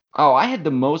Oh, I had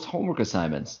the most homework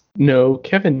assignments. No,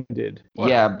 Kevin did. What?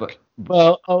 Yeah, but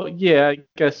Well, oh yeah, I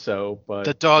guess so. The But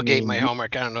I dog ate my mean,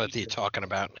 homework. I don't know what you're talking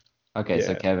about. okay.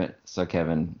 So yeah,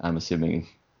 Kevin, I'm assuming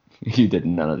you did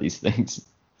none of these things.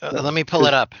 Let no, me pull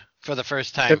it up for the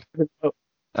first time. Kevin, for the first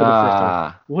time.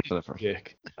 Ah, What for a the first.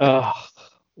 dick.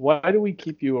 Why do we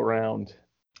keep you around?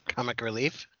 Comic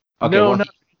relief? Okay, No, well, not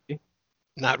really.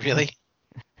 Not really.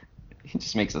 he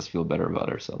just makes us feel better about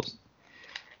ourselves.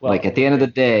 Like at Well, the end of the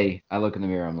day, I look in the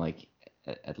mirror, I'm like,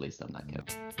 at least I'm not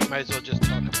Kevin. Might as well just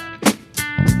talk about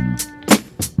it.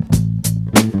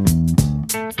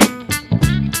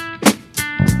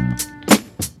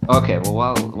 Okay,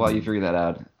 well, while you figure that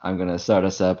out, I'm gonna start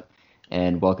us up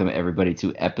and welcome everybody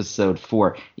to episode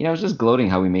 4. You know, I was just gloating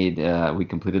how we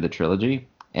completed the trilogy,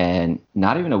 and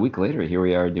not even a week later, here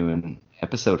we are doing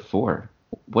episode 4.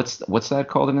 What's that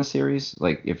called in the series?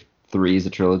 Like, if 3 is a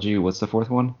trilogy, what's the fourth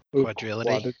one? Quadrility?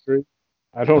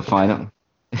 I The don't. final.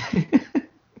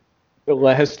 The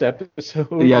last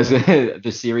episode. Yeah,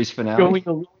 the series finale.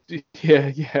 Going.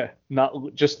 Yeah.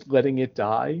 Not just letting it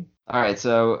die. All right,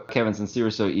 so Kevin, since you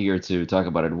were so eager to talk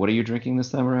about it, what are you drinking this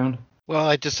time around? Well,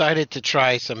 I decided to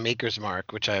try some Maker's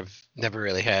Mark, which I've never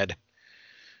really had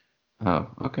Oh,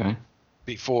 okay.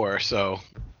 before, so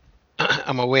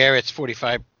I'm aware it's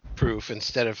 45 proof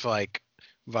instead of like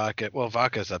vodka. Well,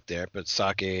 vodka's up there, but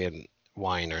sake and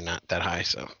wine are not that high,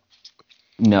 so.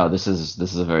 No, this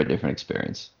is a very different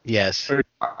experience. Yes.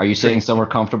 Are you sitting somewhere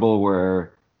comfortable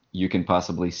where you can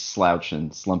possibly slouch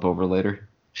and slump over later?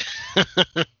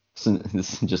 So,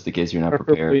 this is just in case you're not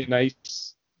Preferably prepared.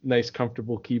 nice,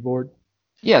 comfortable keyboard.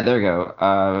 Yeah, there you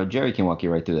go. Jerry can walk you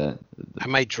right through that. I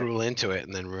might drool into it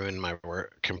and then ruin my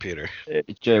work computer.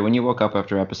 Jerry, when you woke up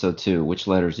after episode 2, which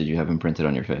letters did you have imprinted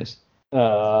on your face?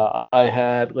 I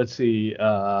had, let's see,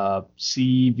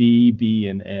 C, V, B,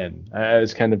 and N. I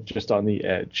was kind of just on the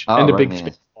edge, Oh, and a right, big man.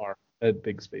 space bar. A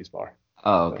big space bar.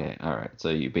 Oh, So, okay. All right. So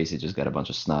you basically just got a bunch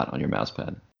of snot on your mouse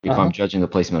pad. If uh-huh. I'm judging the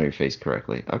placement of your face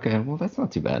correctly. Okay, well, that's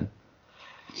not too bad.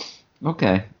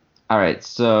 Okay. All right.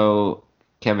 So,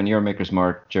 Kevin, you're a Maker's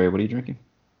Mark. Jerry, what are you drinking?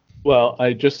 Well,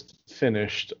 I just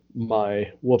finished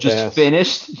my whoop Just ass.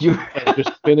 finished? You? I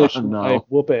just finished Oh, my no.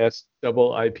 whoop ass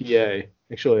double IPA.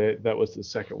 Actually, that was the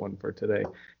second one for today.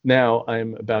 Now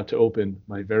I'm about to open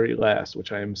my very last,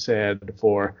 which I am sad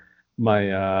for,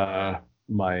 my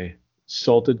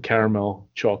salted caramel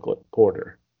chocolate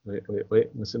porter. Wait,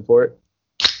 listen for it.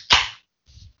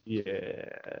 Yeah,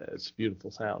 it's a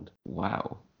beautiful sound.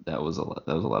 Wow. That was a lot.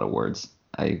 That was a lot of words.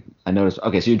 I noticed.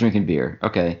 Okay, so you're drinking beer.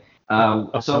 Okay. So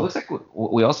it looks like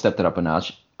we all stepped it up a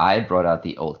notch. I brought out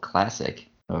the old classic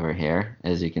over here.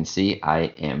 As you can see, I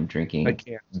am I drinking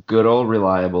can't. good old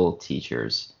reliable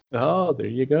Teachers. Oh, there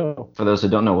you go. For those who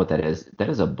don't know what that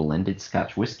is a blended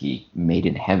Scotch whiskey made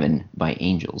in heaven by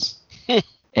angels,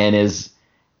 and is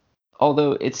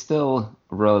although it's still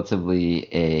relatively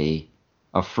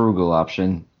a frugal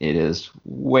option, it is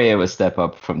way of a step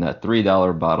up from that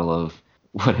 $3 bottle of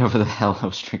whatever the hell I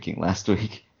was drinking last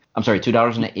week. I'm sorry,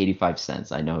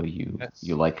 $2.85. I know you Yes.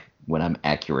 you like when I'm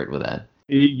accurate with that.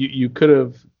 You could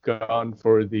have gone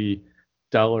for the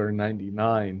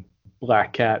 $1.99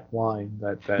 Black Cat wine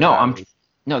that No, I I'm was.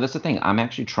 no, that's the thing. I'm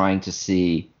actually trying to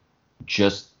see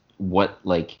just what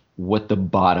the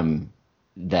bottom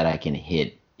that I can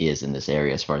hit is in this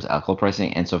area as far as alcohol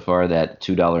pricing, and so far that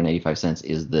 $2.85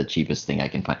 is the cheapest thing I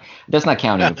can find. That's not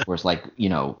counting, of course, like,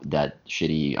 that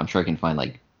shitty. I'm sure I can find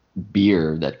like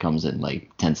beer that comes in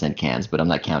like 10-cent cans, but I'm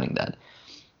not counting that.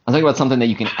 I'm talking about something that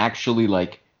you can actually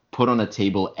like put on a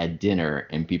table at dinner,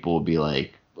 and people will be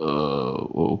like,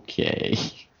 "Oh, okay."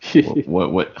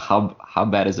 What? How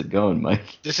bad is it going,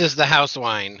 Mike? This is the house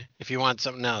wine. If you want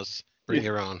something else, bring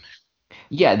your own.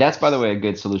 Yeah, that's by the way a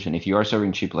good solution. If you are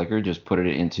serving cheap liquor, just put it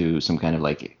into some kind of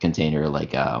like container,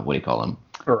 like what do you call them?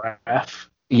 Carafe.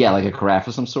 Yeah, like a carafe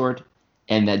of some sort,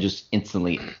 and that just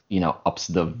instantly, ups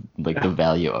the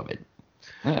value of it.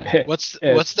 Yeah. What's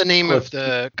the name Close of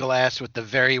the glass with the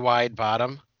very wide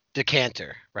bottom?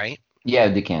 Decanter, right? Yeah,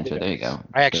 decanter. There you Yes. go.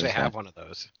 I actually There's that. have one of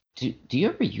those. Do you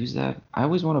ever use that? I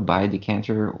always want to buy a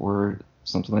decanter or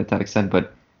something like that extent,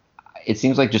 but it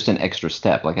seems like just an extra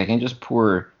step. Like I can just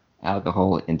pour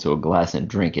alcohol into a glass and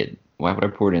drink it. Why would I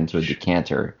pour it into a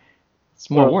decanter? It's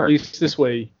more Or at work. least this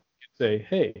way, you can say,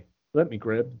 "Hey, let me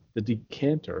grab the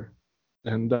decanter,"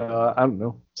 and I don't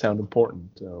know, sound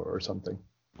important or something.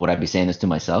 Would I be saying this to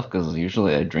myself? Because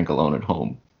usually I drink alone at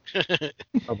home.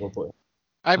 Probably.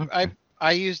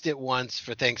 I used it once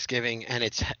for Thanksgiving, and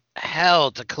it's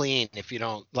hell to clean if you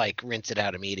don't like rinse it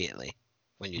out immediately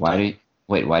when you're Why do done. you,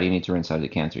 wait? Why do you need to rinse out a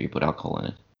decanter? You put alcohol in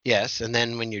it. Yes, and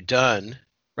then when you're done,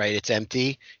 right? It's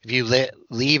empty. If you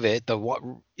leave it,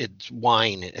 it's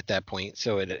wine at that point,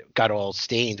 so it got all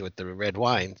stained with the red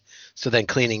wine. So then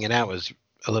cleaning it out was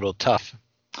a little tough.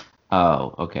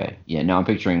 Oh, okay. Yeah, no, I'm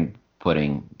picturing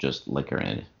putting just liquor in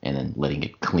it and then letting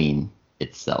it clean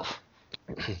itself.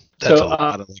 That's So, a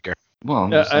lot of liquor. Well,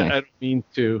 I'm just I saying. don't mean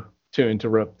to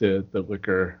interrupt the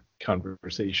liquor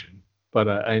conversation, but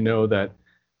I know that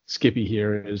Skippy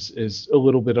here is a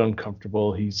little bit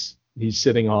uncomfortable. He's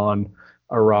sitting on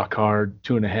a rock hard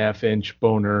 2.5-inch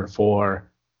boner for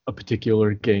a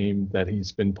particular game that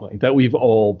he's been playing, that we've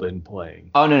all been playing.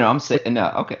 Oh, no, I'm saying, no,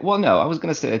 okay. Well, no, I was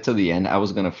going to say that till the end. I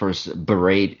was going to first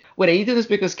berate. Wait, are you doing this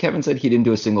because Kevin said he didn't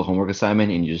do a single homework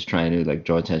assignment and you're just trying to, like,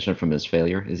 draw attention from his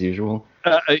failure as usual?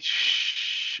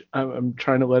 I'm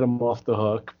trying to let him off the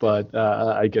hook, but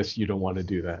I guess you don't want to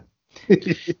do that.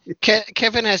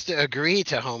 Kevin has to agree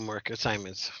to homework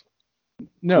assignments.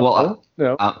 No,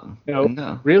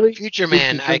 No. really? Future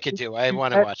Man, I could do. I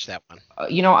want to watch that one.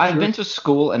 I've been to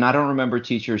school and I don't remember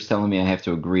teachers telling me I have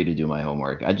to agree to do my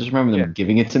homework. I just remember them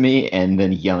giving it to me and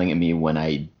then yelling at me when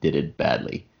I did it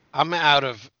badly. I'm out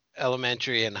of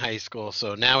elementary and high school,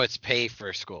 so now it's pay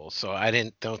for school. So I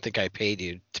don't think I paid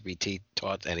you to be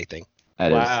taught anything.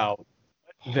 Wow.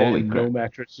 Holy Then crap. no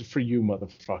mattresses for you,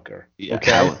 motherfucker. Yeah,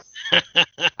 Okay.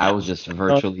 I was just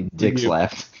virtually dick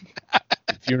slapped.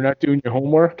 If you're not doing your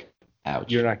homework,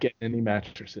 Ouch. you're not getting any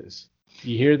mattresses.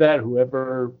 You hear that?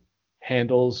 Whoever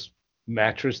handles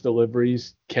mattress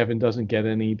deliveries, Kevin doesn't get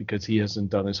any because he hasn't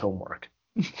done his homework.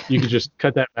 You could just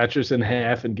cut that mattress in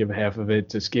half and give half of it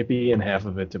to Skippy and half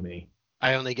of it to me.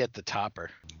 I only get the topper.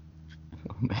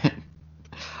 Oh, man.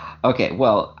 Okay,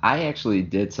 well, I actually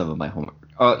did some of my homework.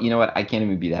 Oh, you know what? I can't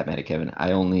even be that mad at Kevin. I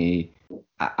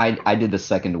did the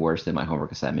second worst in my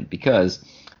homework assignment because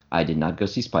I did not go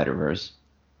see Spider-Verse.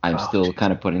 I'm still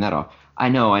kind of putting that off. I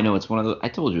know. It's one of those. I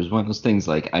told you, it's one of those things.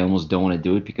 Like I almost don't want to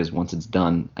do it because once it's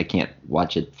done, I can't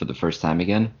watch it for the first time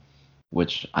again.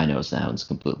 Which I know sounds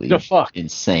completely The fuck?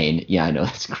 insane. Yeah, I know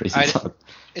that's crazy talk.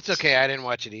 It's okay. I didn't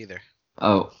watch it either.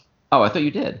 Oh, I thought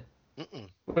you did. Mm-mm.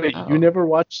 Wait, Oh. you never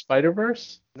watched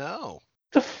Spider-Verse? No.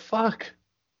 The fuck?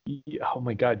 Oh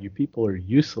my god, you people are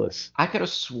useless. I could have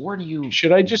sworn you.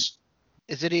 Should I just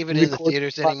Is it even in the record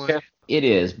theaters this anymore? podcast? It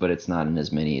is, but it's not in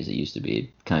as many as it used to be.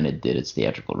 It kind of did its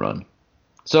theatrical run.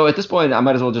 So at this point, I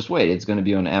might as well just wait. It's going to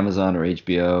be on Amazon or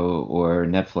HBO or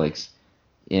Netflix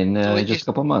in just a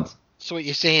couple of months. So what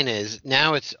you're saying is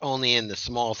now it's only in the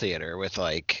small theater with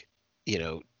 5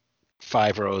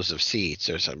 rows of seats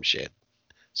or some shit.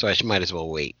 So I might as well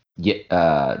wait.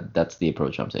 Yeah, that's the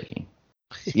approach I'm taking.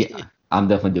 Yeah, I'm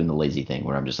definitely doing the lazy thing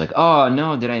where I'm just like, oh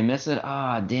no, did I miss it?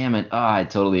 Ah, damn it. Ah, I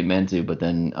totally meant to, but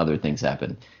then other things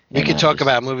happen. We And could I talk just-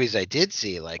 about movies I did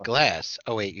see, like Glass.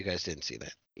 Oh wait, you guys didn't see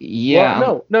that. Yeah.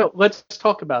 Well, no. Let's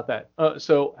talk about that.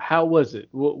 So, how was it?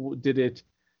 Did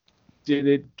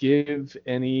it give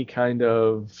any kind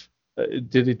of?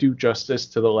 Did it do justice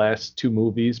to the last 2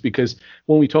 movies? Because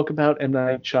when we talk about M.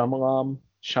 Night Shyamalan,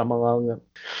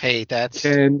 Hey, that's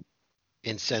and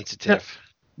insensitive.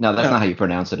 No, that's No. not how you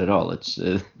pronounce it at all. It's.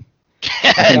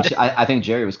 I think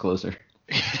Jerry was closer.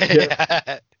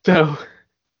 so,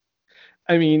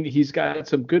 I mean, he's got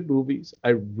some good movies. I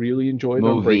really enjoyed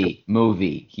Unbreakable.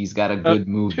 Movie. He's got a good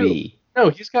movie. No,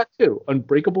 he's got 2.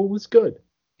 Unbreakable was good.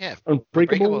 Yeah,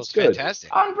 Unbreakable was was good. fantastic.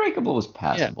 Unbreakable was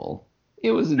passable.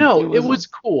 It was. No, it was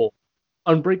cool.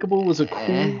 Unbreakable was a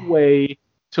cool way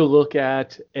to look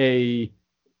at the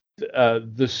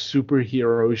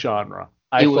superhero genre.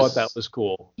 I thought that was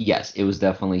cool. Yes, it was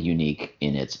definitely unique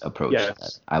in its approach. Yes. To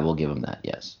that. I will give him that.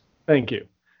 Yes. Thank you.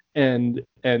 And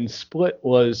Split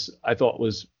I thought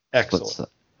was excellent. Split-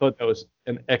 I thought that was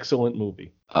an excellent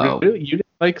movie. Oh. Really? You didn't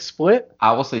like Split?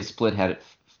 I will say Split had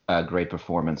a great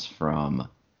performance from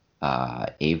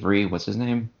Avery. What's his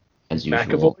name? As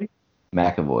usual.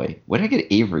 McAvoy. Where did I get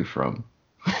Avery from?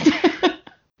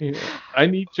 Yeah. I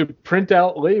need to print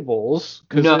out labels.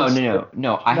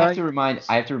 No. I have to remind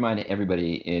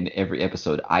everybody in every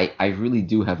episode. I really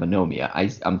do have anomia.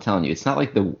 I'm telling you, it's not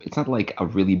like a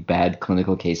really bad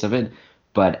clinical case of it,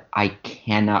 but I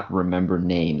cannot remember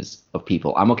names of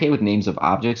people. I'm okay with names of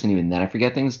objects, and even then I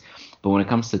forget things. But when it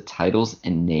comes to titles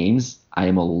and names, I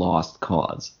am a lost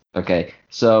cause. Okay,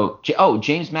 so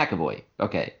James McAvoy.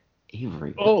 Okay,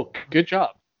 Avery. Oh, good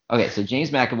job. Okay, so James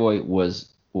McAvoy was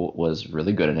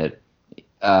really good in it.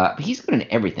 He's good in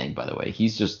everything, by the way. I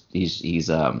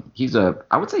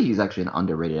would say he's actually an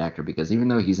underrated actor because even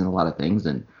though he's in a lot of things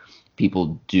and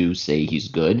people do say he's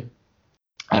good,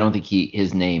 I don't think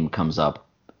his name comes up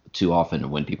too often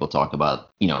when people talk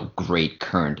about, great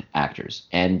current actors.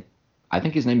 And I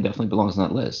think his name definitely belongs on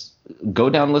that list. Go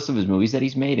down the list of his movies that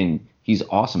he's made and He's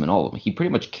awesome in all of them. He pretty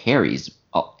much carries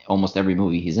almost every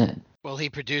movie he's in. Well, he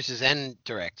produces and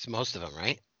directs most of them,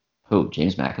 right? Who?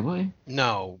 James McAvoy?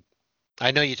 No,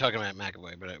 I know you're talking about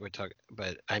McAvoy,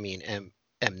 but I mean M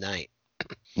Night.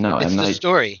 No, It's M the Night.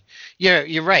 story.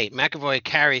 You're right. McAvoy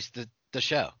carries the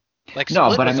show. Like No,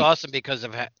 Split but I was mean, awesome because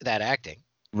of that acting.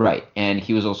 right, and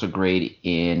he was also great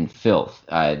in Filth.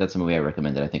 That's a movie I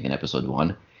recommended, I think, in episode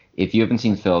 1. If you haven't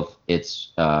seen Filth,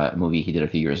 it's a movie he did a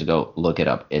few years ago. Look it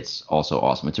up. It's also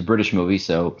awesome. It's a British movie,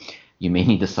 so you may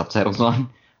need the subtitles on,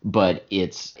 but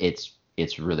it's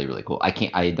really really cool. I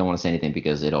don't want to say anything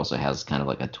because it also has kind of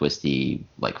like a twisty,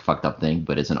 like fucked up thing,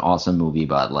 but it's an awesome movie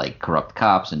about like corrupt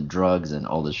cops and drugs and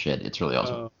all this shit. It's really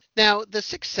awesome. Now, The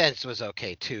Sixth Sense was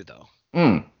okay too, though.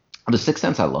 The Sixth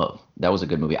Sense I love. That was a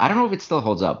good movie. I don't know if it still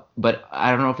holds up, but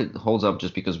I don't know if it holds up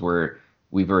just because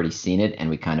we've already seen it and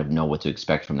we kind of know what to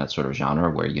expect from that sort of genre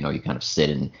where you kind of sit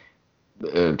and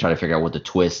try to figure out what the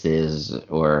twist is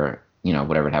or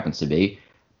whatever it happens to be.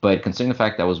 But considering the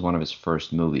fact that was one of his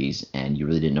first movies and you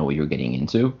really didn't know what you were getting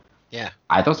into, Yeah.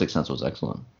 I thought Sixth Sense was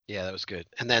excellent. Yeah, that was good.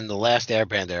 And then The Last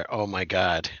Airbender. Oh my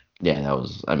God. Yeah, that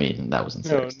was insane.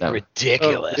 No, That was,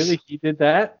 Ridiculous. Oh, really? He did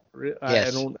that? I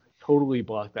Yes. don't totally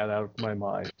block that out of my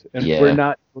mind. And Yeah. we're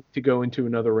not going to go into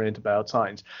another rant about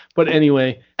signs. But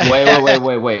anyway.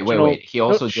 wait. He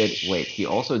also did shh. He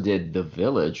also did The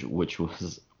Village, which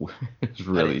was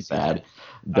really see bad.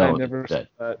 I never saw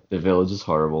that. The Village is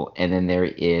horrible. And then there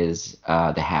is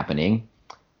The Happening,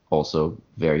 also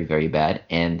very, very bad.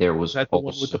 And there was Was that the one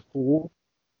also with the pool?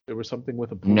 There was something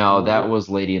with a pool. no, that was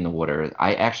Lady in the Water.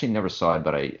 I actually never saw it,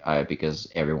 but I because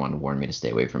everyone warned me to stay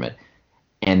away from it.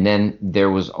 And then there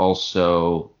was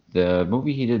also the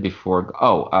movie he did before.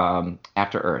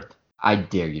 After Earth. I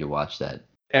dare you to watch that.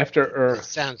 After That Earth.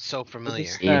 sounds so What familiar.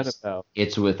 is that It's about?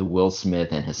 It's with Will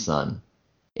Smith and his son.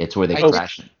 It's where they I-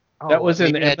 crash. That was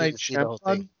an maybe I M. Night didn't see the whole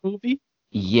Shyamalan thing. movie?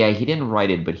 Yeah, he didn't write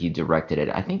it, but he directed it.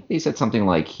 I think they said something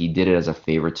like he did it as a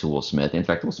favor to Will Smith. In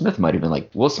fact, Will Smith might have been like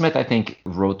Will Smith. I think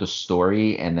wrote the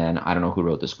story, and then I don't know who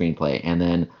wrote the screenplay, and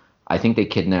then I think they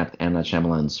kidnapped M. Night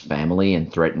Shyamalan's family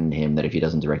and threatened him that if he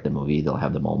doesn't direct the movie, they'll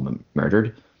have them all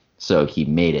murdered. So he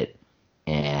made it,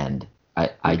 and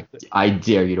I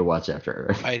dare you to watch After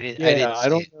Earth. I didn't Yeah, see I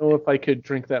don't it. know if I could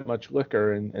drink that much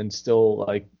liquor and still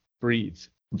like breathe.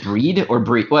 Breed or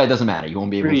breed? Well, it doesn't matter. You won't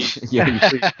be able Breathe. to. Yeah,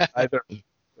 Breathe. Either.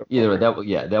 either way,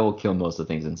 that will kill most of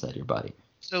the things inside your body.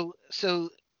 So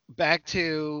back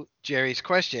to Jerry's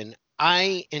question.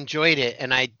 I enjoyed it,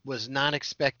 and I was not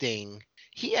expecting.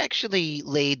 He actually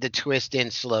laid the twist in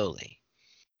slowly.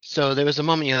 So there was a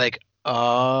moment you're like,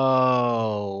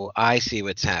 "Oh, I see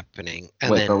what's happening."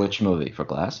 And Wait, then for which movie? For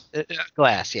Glass?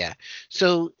 Glass, yeah.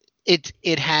 So it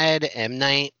had M.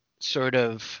 Night sort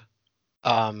of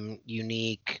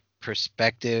unique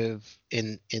perspective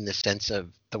in the sense of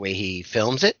the way he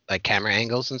films it, like camera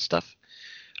angles and stuff.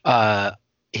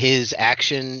 His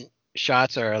action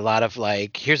shots are a lot of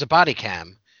like, here's a body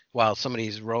cam while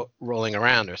somebody's rolling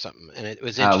around or something, and it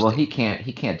was interesting. Well, he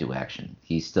can't do action.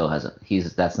 He still hasn't.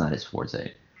 That's not his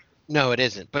forte. No, it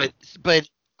isn't. But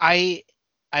I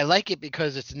like it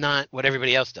because it's not what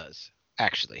everybody else does.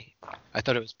 Actually, I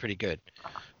thought it was pretty good.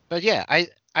 But yeah, I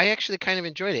actually kind of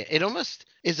enjoyed it. It almost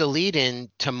is a lead-in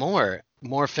to more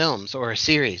films or a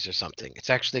series or something. It's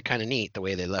actually kind of neat the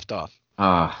way they left off.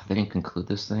 They didn't conclude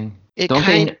this thing. It Don't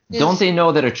kind don't is- they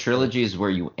know that a trilogy is where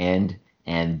you end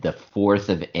and the fourth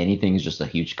of anything is just a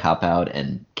huge cop out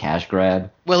and cash grab?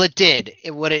 Well, it did.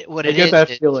 What I it get is. that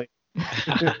feeling.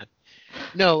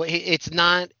 No, it's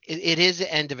not. It is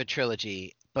the end of a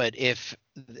trilogy, but it's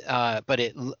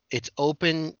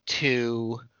open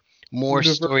to more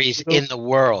Universe- stories in the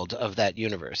world of that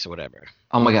universe or whatever.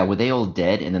 Oh my God, were they all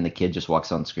dead? And then the kid just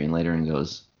walks on screen later and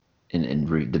goes,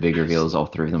 the big reveal is all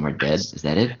three of them are dead. Is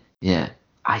that it? Yeah.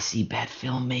 I see bad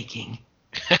filmmaking.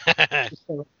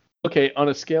 Okay, on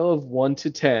a scale of 1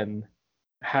 to 10,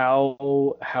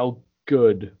 how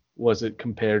good was it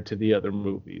compared to the other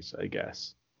movies, I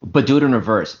guess? But do it in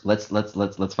reverse. Let's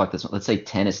fuck this one. Let's say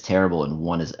 10 is terrible and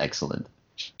 1 is excellent.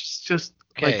 Just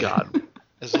my Okay. God.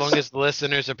 As long as the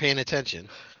listeners are paying attention.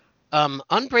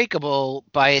 Unbreakable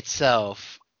by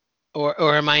itself,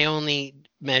 or am I only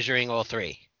measuring all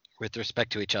three with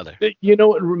respect to each other? You know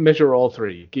what? Measure all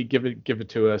three. Give it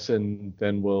to us, and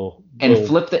then we'll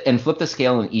Flip the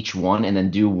scale on each one, and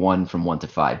then do 1 from 1 to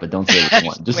 5. But don't say which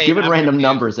one. Just Wait, give it I'm random confused.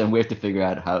 numbers, and we have to figure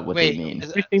out what they mean.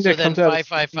 Everything so that then comes out of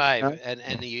 555, huh?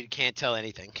 and you can't tell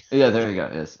anything. Yeah, there you go.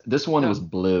 Yes, this one No. was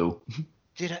blue.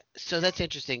 So that's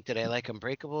interesting. Did I like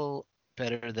Unbreakable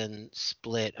better than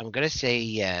Split? I'm gonna say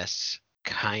yes,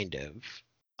 kind of.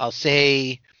 I'll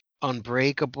say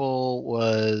Unbreakable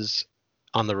was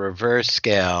on the reverse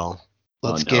scale,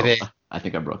 let's Oh, give no. it. I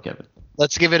think I broke Kevin.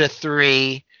 Let's give it a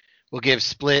 3. We'll give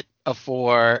Split a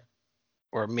 4,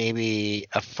 or maybe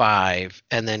a 5,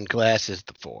 and then Glass is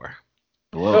the 4.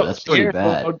 Whoa, that's pretty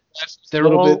bad. That's a They're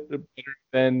little all- bit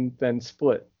better than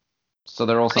Split. So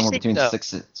they're all I somewhere think between so.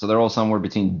 6. So they're all somewhere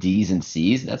between D's and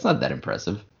C's. That's not that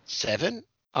impressive. 7.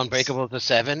 Unbreakable is a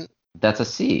 7. That's a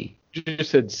C. You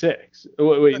just said 6.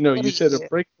 Wait, no, What you is said it?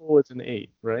 Unbreakable was an 8,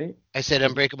 right? I said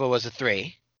Unbreakable was a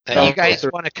 3. Oh, You guys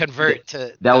okay. want to convert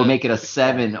to That would make it a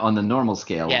 7 on the normal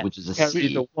scale, Yeah. which is a Can't read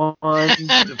C. the 1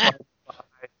 divided by 5.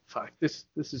 Fuck, this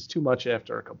is too much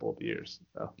after a couple of years.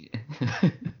 So.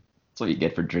 That's what you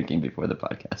get for drinking before the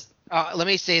podcast. Let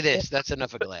me say this. That's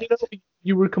enough of Glass. You know,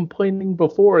 you were complaining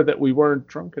before that we weren't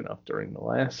drunk enough during the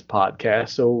last podcast,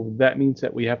 so that means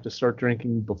that we have to start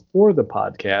drinking before the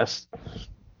podcast.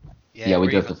 Yeah, we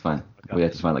we're do have even.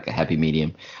 to find like a happy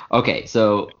medium. Okay,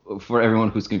 so for everyone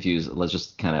who's confused, let's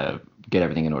just kind of get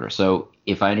everything in order. So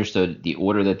if I understood, the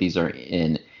order that these are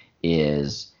in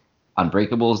is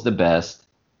Unbreakable is the best,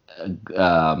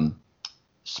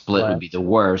 Split would be the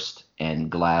worst, and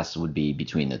Glass would be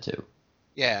between the two.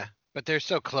 Yeah, but they're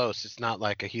so close. It's not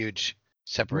like a huge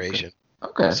separation.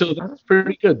 Okay. So that's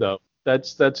pretty good, though.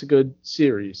 That's a good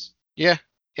series. Yeah.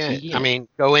 Yeah. I mean,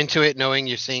 go into it knowing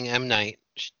you're seeing M. Night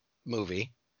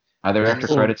movie. Are there Then after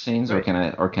it's- credit scenes, or can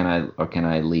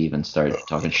I leave and start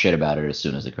talking shit about it as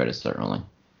soon as the credits start rolling?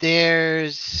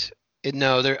 There's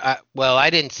no there. Well, I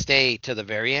didn't stay to the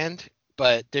very end,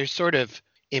 but there's sort of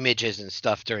images and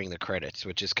stuff during the credits,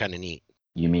 which is kind of neat.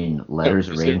 You mean letters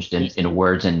is there- arranged in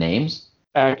words and names?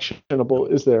 Actionable.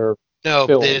 Is there? No,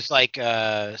 Film. there's like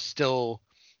still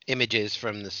images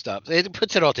from the stuff. It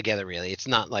puts it all together, really. It's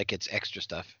not like it's extra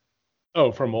stuff.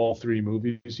 Oh, from all 3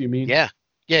 movies, you mean? Yeah,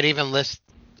 it even lists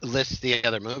the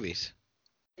other movies.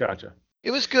 Gotcha.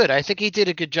 It was good. I think he did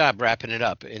a good job wrapping it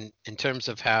up in terms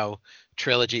of how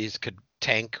trilogies could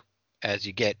tank as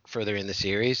you get further in the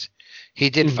series. He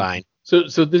did Mhm. fine. So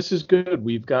this is good.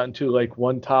 We've gotten to like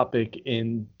one topic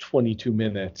in 22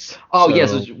 minutes. Oh So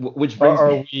yes, which brings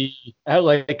Are me. we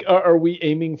are we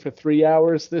aiming for 3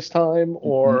 hours this time,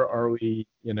 or Mm-hmm. are we,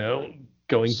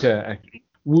 going to?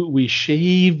 We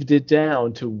shaved it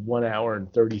down to 1 hour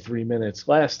and 33 minutes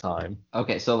last time.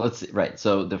 Okay, so let's see. Right.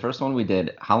 So the first one we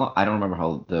did, how long? I don't remember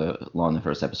how long the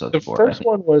first episode The was. first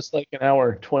one was like an hour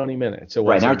and 20 minutes. It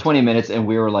Right, an hour wasn't- 20 minutes, and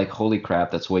we were like, "Holy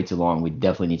crap, that's way too long. We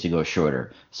definitely need to go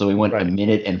shorter." So we went Right. 1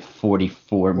 minute and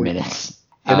 44 minutes.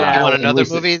 An You hour want and another we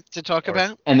said- movie to talk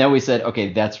about? And then we said,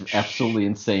 "Okay, that's absolutely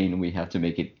insane. We have to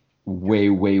make it way,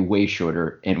 way, way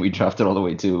shorter," and we dropped it all the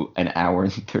way to 1 hour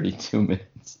and 32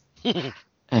 minutes.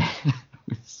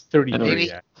 33. Maybe-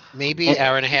 yeah. Maybe And-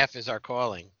 hour and a half is our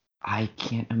calling. I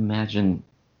can't imagine.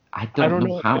 I I don't don't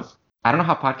know know how. if- I don't know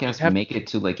how podcasts have- make it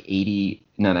to like 80.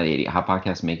 No, not 80. How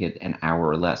podcasts make it an hour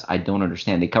or less. I don't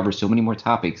understand. They cover so many more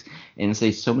topics and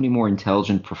say so many more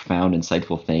intelligent, profound,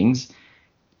 insightful things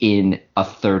in a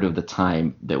third of the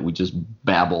time that we just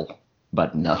babble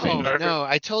about nothing. Oh, no,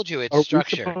 I told you Are it's we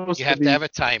structure. supposed You to have to be- have a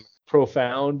timer.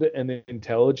 Profound and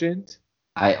intelligent.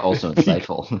 I also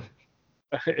insightful.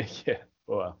 Yeah.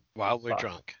 Well, While we're Fuck.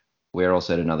 drunk. We're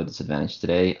also at another disadvantage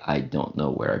today. I don't know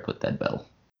where I put that bell.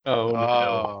 oh,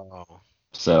 no. Oh.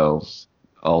 So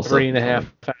also 3.5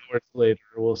 hours later,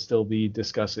 we'll still be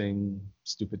discussing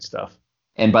stupid stuff.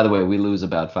 And by the way, we lose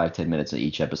about 5-10 minutes in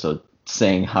each episode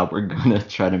saying how we're gonna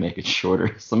try to make it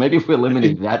shorter. So maybe if we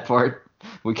eliminate that part,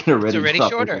 we can already. It's already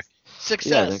stop shorter. with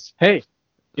Success. Hey,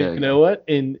 you Yeah, know what?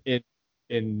 In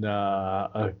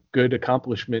a good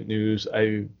accomplishment news,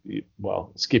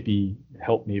 Skippy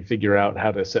helped me figure out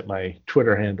how to set my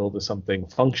Twitter handle to something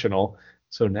functional.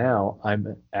 So now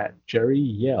I'm at Jerry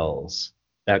Yells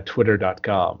at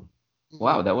twitter.com.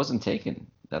 Wow, that wasn't taken.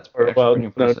 That's Or, actually well, pretty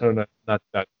no, impressive.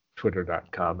 not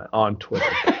twitter.com, on Twitter.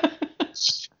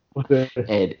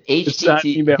 And It's not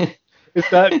email.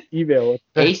 It's not email.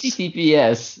 It's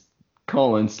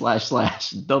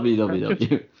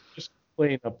https://www.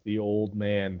 playing up the old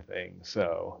man thing.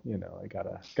 So, I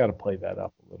gotta play that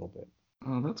up a little bit.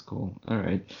 Oh, that's cool. All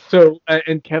right. So,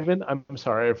 and Kevin, I'm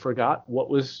sorry, I forgot. What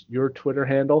was your Twitter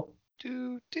handle?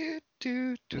 Do, do,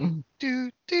 do, do,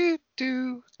 do, do,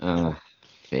 do.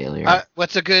 Failure.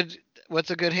 What's a good?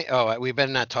 Oh, we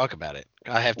better not talk about it.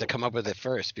 I have to come up with it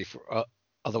first before.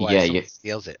 Otherwise, Yeah, someone you-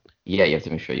 steals it. Yeah, you have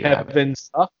to make sure you have it. Kevin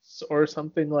Sucks or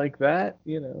something like that,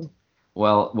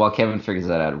 Well, while Kevin figures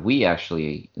that out,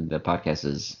 the podcast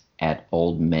is at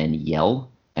Old Men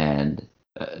Yell, and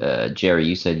Jerry,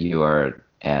 you said you are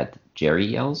at Jerry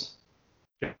Yells,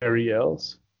 Jerry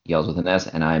Yells. Yells with an S,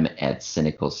 and I'm at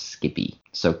Cynical Skippy.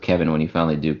 So Kevin, when you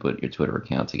finally do put your Twitter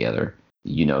account together,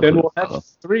 You know Then who to we'll have follow.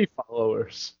 3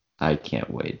 followers. I can't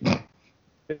wait.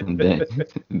 And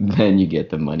then you get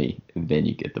the money. Then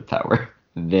you get the power.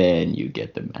 Then you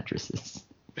get the mattresses.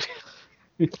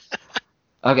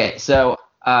 Okay, so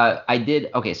I did.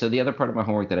 Okay, so the other part of my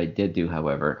homework that I did do,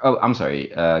 however. Oh, I'm sorry,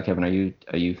 Kevin.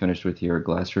 Are you finished with your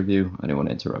Glass review? I didn't want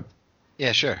to interrupt.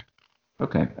 Yeah, sure.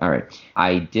 Okay, all right.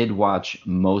 I did watch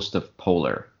most of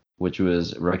Polar, which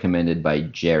was recommended by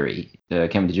Jerry.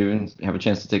 Kevin, did you have a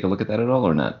chance to take a look at that at all,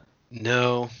 or not?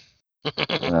 No.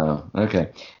 Oh, okay.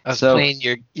 I was So, playing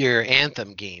your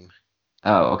Anthem game.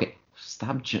 oh, okay.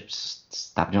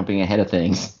 Stop jumping ahead of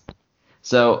things.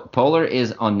 So Polar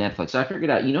is on Netflix. So I figured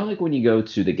out, like when you go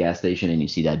to the gas station and you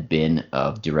see that bin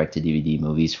of direct-to-DVD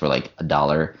movies for like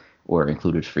 $1 or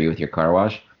included free with your car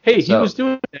wash. Hey, he So was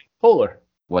doing that in Polar.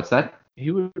 what's that?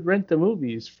 He would rent the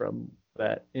movies from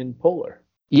that in Polar.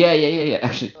 Yeah.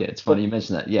 Actually, yeah, it's funny you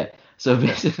mentioned that. Yeah. So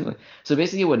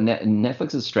basically, what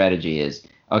Netflix's strategy is,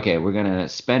 okay, we're gonna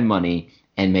spend money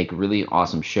and make really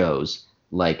awesome shows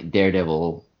like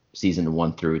Daredevil season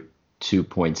 1 through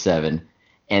 2.7,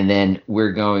 and then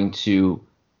we're going to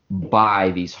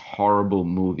buy these horrible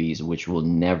movies which will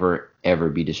never ever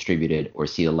be distributed or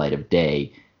see the light of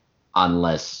day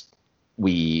unless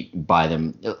we buy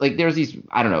them. Like there's these,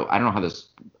 I don't know how this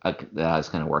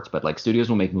kind of works, but like studios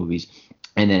will make movies,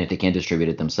 and then if they can't distribute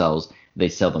it themselves, they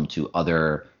sell them to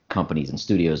other companies and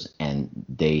studios, and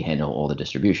they handle all the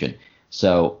distribution.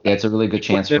 So that's a really good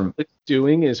chance What for. Netflix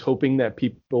doing is hoping that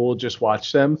people will just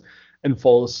watch them and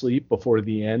fall asleep before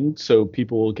the end, so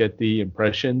people will get the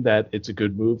impression that it's a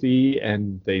good movie,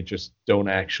 and they just don't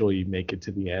actually make it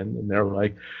to the end. And they're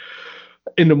like,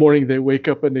 in the morning they wake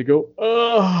up and they go,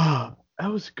 "Oh,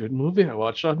 that was a good movie I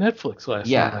watched on Netflix last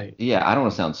Yeah, night." yeah. I don't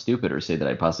want to sound stupid or say that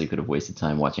I possibly could have wasted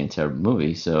time watching a terrible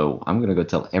movie, so I'm gonna go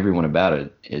tell everyone about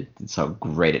it. It's how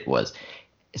great it was.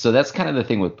 So that's kind of the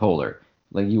thing with Polar.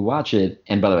 Like you watch it,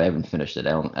 and by the way, I haven't finished it.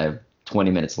 I have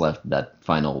 20 minutes left. That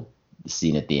final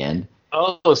scene at the end.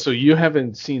 Oh, so you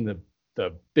haven't seen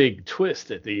the big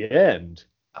twist at the end?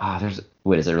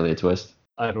 Wait, is there really a twist?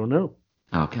 I don't know.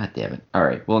 Oh, god damn it. All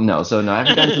right. Well, no. So no, I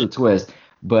haven't gotten to the twist,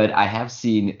 but I have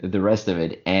seen the rest of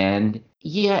it. And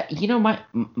yeah,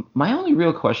 my only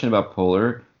real question about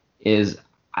Polar is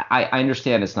I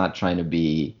understand it's not trying to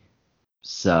be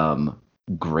some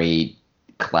great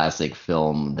classic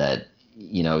film that,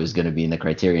 is going to be in the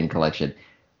Criterion Collection.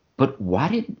 But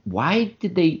why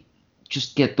did they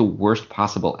just get the worst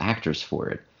possible actors for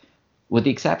it? With the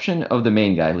exception of the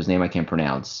main guy, whose name I can't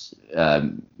pronounce,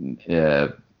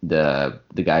 the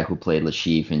guy who played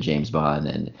Lashif in James Bond,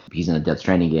 and he's in a Death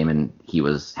Stranding game, and he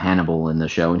was Hannibal in the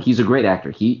show, and he's a great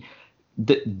actor.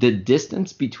 The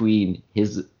distance between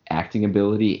his acting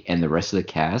ability and the rest of the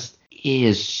cast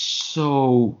is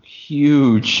so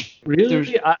huge.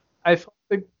 Really? I thought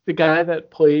the guy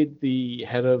that played the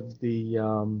head of the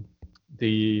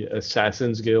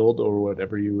Assassin's Guild, or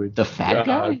whatever you would, The fat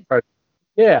guy?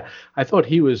 Yeah, I thought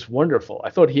he was wonderful. I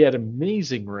thought he had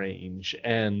amazing range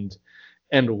and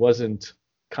wasn't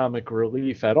comic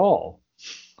relief at all.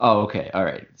 Oh, okay. All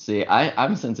right. See,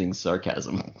 I'm sensing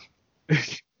sarcasm.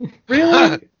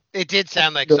 Really? It did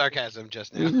sound like sarcasm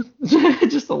just now.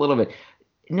 Just a little bit.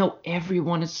 No,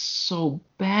 everyone is so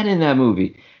bad in that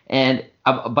movie. And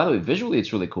by the way, visually,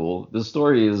 it's really cool. The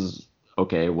story is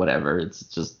okay, whatever. It's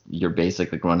just your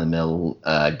basic, like, run-of-the-mill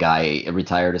guy, a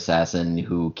retired assassin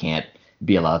who can't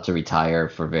be allowed to retire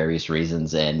for various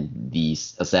reasons. And the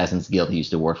Assassin's Guild he used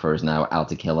to work for is now out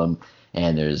to kill him.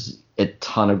 And there's a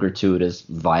ton of gratuitous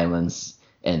violence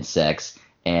and sex.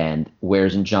 And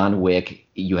whereas in John Wick,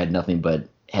 you had nothing but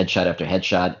headshot after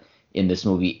headshot, in this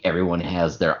movie, everyone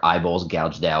has their eyeballs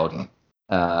gouged out.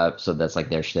 So that's like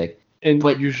their shtick. And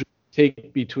But- usually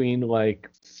take between like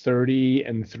 30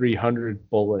 and 300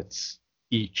 bullets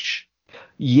each.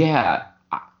 Yeah.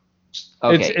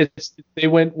 Okay. They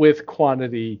went with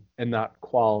quantity and not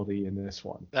quality in this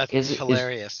one. That's Is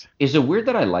hilarious. Is it weird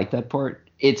that I like that part?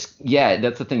 That's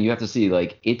the thing. You have to see,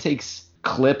 like, it takes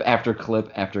clip after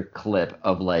clip after clip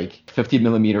of like 50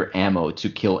 millimeter ammo to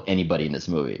kill anybody in this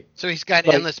movie. So he's got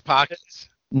Like- endless pockets.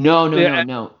 No.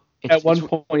 At one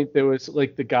point, there was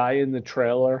like the guy in the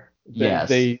trailer. Yes.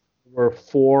 They were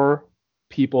 4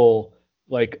 people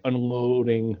like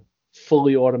unloading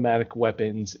fully automatic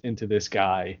weapons into this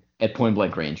guy. at point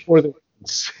blank range. Or the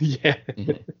yeah.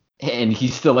 And he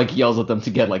still like yells at them to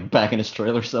get like back in his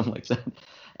trailer or something like that.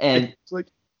 And It's like,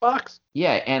 box.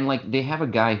 yeah, and like they have a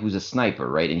guy who's a sniper,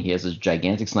 right? And he has this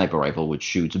gigantic sniper rifle which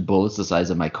shoots bullets the size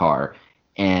of my car,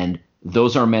 and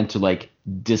those are meant to like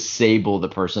disable the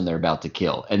person they're about to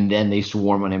kill, and then they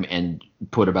swarm on him and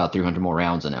put about 300 more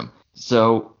rounds in him.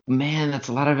 So Man, that's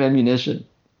a lot of ammunition.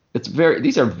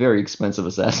 These are very expensive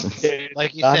assassins. It's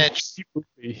Like you not said, a cheap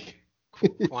movie.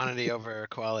 quantity over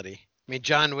quality. I mean,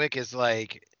 John Wick is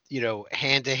like,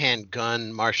 hand-to-hand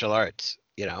gun martial arts,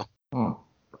 Oh.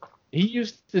 He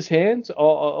used his hands.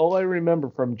 All I remember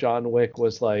from John Wick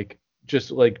was like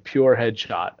just like pure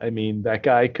headshot. I mean, that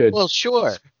guy could. Well,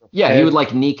 sure. Yeah, he would head-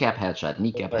 like kneecap headshot,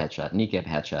 kneecap headshot, kneecap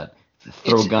headshot.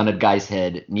 Throw It's- gun at guy's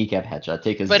head, kneecap headshot.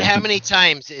 Take his But gun. how many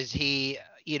times is he,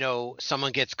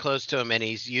 someone gets close to him and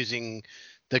he's using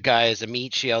the guy as a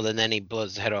meat shield and then he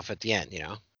blows his head off at the end,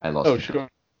 I lost. Oh, count. sure.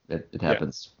 It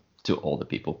happens to all the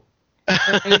people.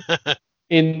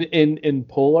 In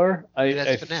Polar, I That's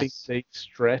think finesse. they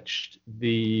stretched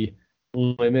the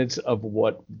limits of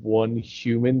what one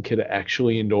human could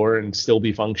actually endure and still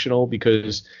be functional,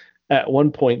 because at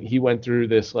one point he went through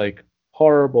this like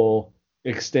horrible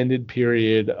extended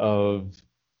period of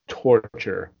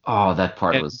torture. Oh, that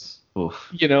part And- was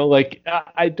oof. Like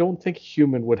I don't think a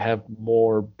human would have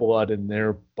more blood in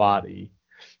their body.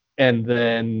 And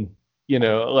then,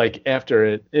 like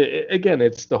after again,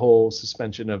 it's the whole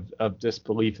suspension of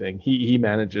disbelief thing. He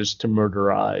manages to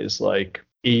murderize like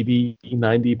 80,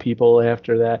 90 people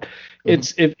after that.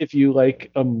 It's if you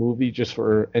like a movie just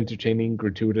for entertaining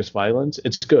gratuitous violence,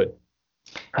 it's good.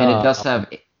 And it does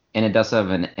have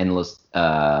an endless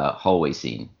hallway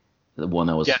scene. The one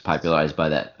that was Yes. popularized by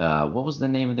that. What was the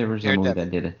name of the original movie Daredevil.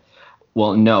 that did it?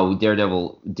 Well, no,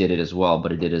 Daredevil did it as well,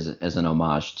 but it did as an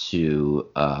homage to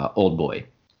Old Boy.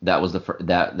 That was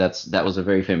that was a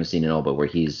very famous scene in Old Boy where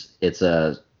it's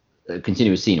a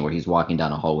continuous scene where he's walking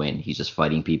down a hallway and he's just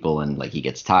fighting people and like he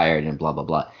gets tired and blah blah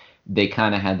blah. They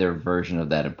kind of had their version of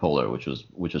that in Polar, which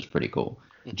was pretty cool.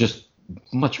 Just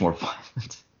much more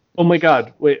violent. Oh my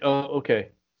God. Wait. Oh, okay.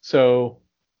 So,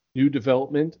 new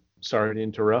development. Sorry to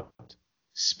interrupt.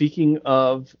 Speaking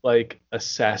of like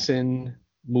assassin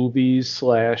movies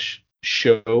 /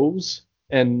 shows,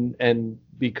 and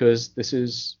because this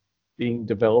is being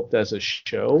developed as a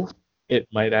show, it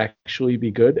might actually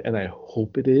be good, and I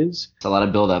hope it is. It's a lot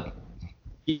of build up.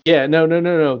 Yeah. No.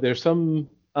 There's some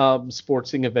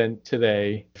sportsing event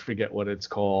today. I forget what it's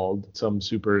called. Some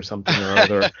super something or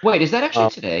other. Wait, is that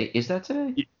actually today? Is that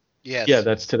today? Yes. Yeah,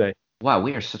 that's today. Wow,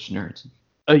 we are such nerds.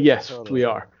 Yes, Totally. we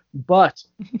are. But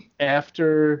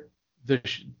after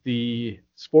the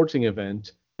sporting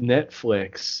event,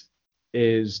 Netflix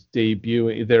is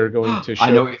debuting. They're going to show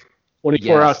I know. 24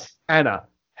 Yes. hours.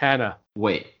 Hannah.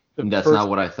 Wait, The that's first not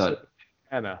what I thought.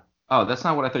 Hannah. Oh, that's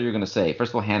not what I thought you were going to say.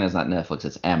 First of all, Hannah's not Netflix,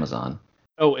 it's Amazon.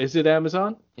 Oh, is it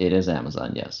Amazon? It is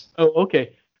Amazon, yes. Oh,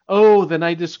 okay. Oh, then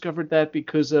I discovered that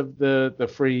because of the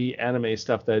free anime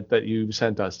stuff that you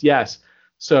sent us. Yes.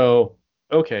 So,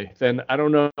 okay, then I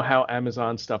don't know how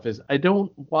Amazon stuff is. I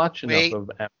don't watch enough Wait. of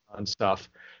Amazon stuff,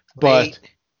 but Wait,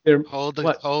 they're hold it.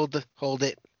 what? Hold it. Hold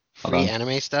Free on.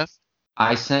 anime stuff.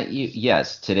 I sent you,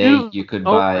 yes, today Dude, you could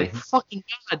Oh buy. my fucking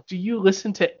God. Do you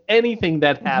listen to anything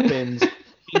that happens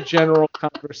in general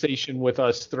conversation with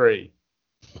us three?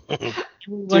 You were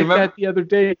you like remember- that the other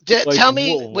day. Like, Tell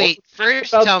me. whoa, what Wait.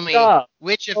 First, about tell me stuff?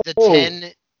 which of the Oh.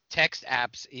 10 text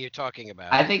apps you're talking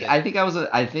about. I think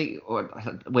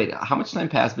wait, how much time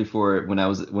passed before when I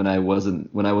was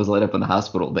laid up in the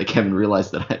hospital that Kevin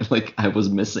realized that I was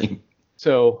missing.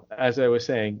 So, as I was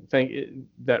saying,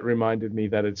 that reminded me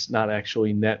that it's not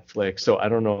actually Netflix. So I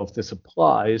don't know if this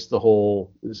applies, the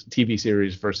whole TV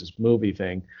series versus movie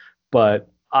thing, but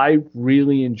I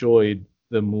really enjoyed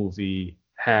the movie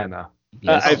Hannah.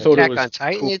 Yes. I thought it Attack was on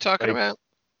Titan cool, you're talking like- about?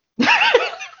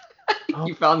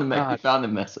 You found the God. you found the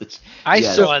message. I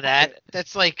Yes. saw that.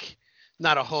 That's like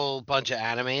not a whole bunch of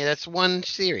anime. That's one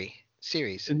series.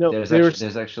 No, There's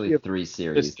actually yeah, 3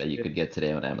 series just- that you could get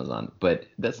today on Amazon, but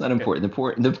that's not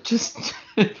important. Just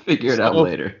figure it out So-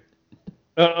 later.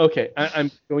 Okay, I'm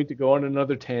going to go on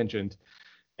another tangent,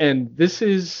 and this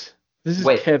is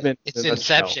Wait, Kevin. It's in a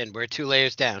nutshell. Inception. We're 2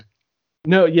 layers down.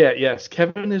 No, yes.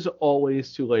 Kevin is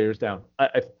always 2 layers down.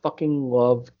 I fucking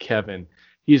love Kevin.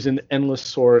 He's an endless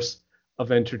source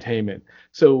of entertainment.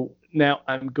 So now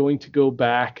I'm going to go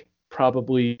back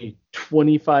probably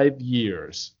 25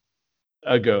 years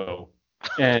ago,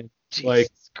 and Jesus Like-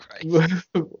 Christ.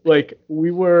 like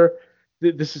we were.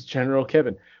 This is General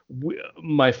Kevin.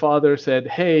 My father said,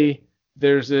 "Hey,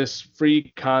 there's this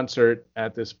free concert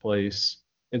at this place.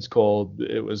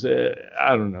 It was I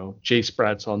don't know, Jay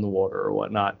Sprat's on the Water or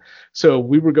whatnot." So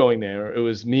we were going there. It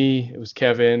was me, it was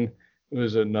Kevin, it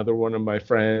was another one of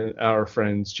our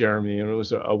friends, Jeremy, and it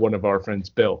was one of our friends,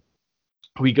 Bill.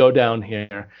 We go down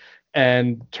here,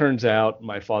 and turns out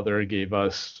my father gave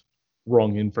us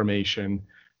wrong information.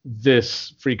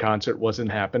 this free concert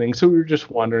wasn't happening. So we were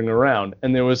just wandering around,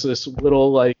 and there was this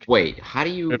little like Wait, how do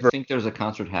you river. think there's a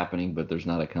concert happening, but there's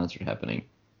not a concert happening?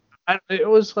 It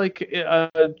was like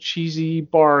a cheesy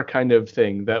bar kind of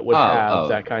thing that would have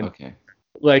that kind of, okay.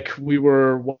 like we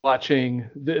were watching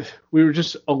this, we were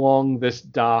just along this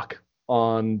dock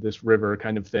on this river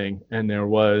kind of thing, and there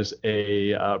was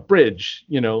a bridge,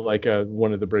 like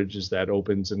one of the bridges that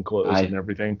opens and closes and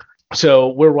everything. So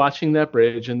we're watching that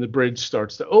bridge, and the bridge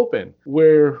starts to open.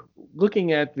 We're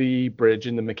looking at the bridge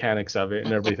and the mechanics of it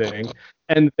and everything.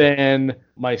 And then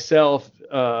myself,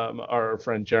 our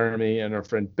friend Jeremy, and our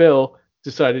friend Bill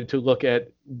decided to look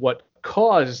at what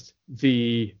caused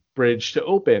the bridge to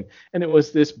open. And it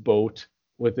was this boat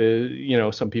with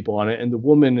some people on it. And the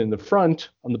woman in the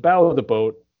front on the bow of the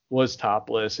boat was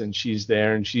topless, and she's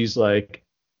there, and she's like,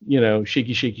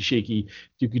 shaky, shaky, shaky,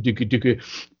 dooku, dooku, dooku.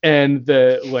 And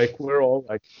we're all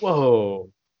like, whoa,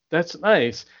 that's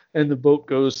nice. And the boat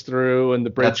goes through, and the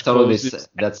bridge closes.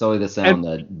 That's totally the sound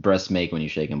that breasts make when you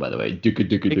shake them, by the way. Dooku,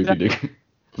 dooku, dooku, dooku.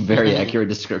 Very accurate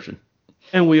description.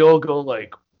 And we all go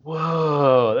like,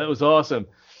 whoa, that was awesome.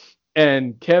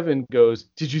 And Kevin goes,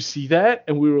 did you see that?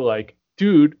 And we were like,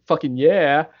 dude, fucking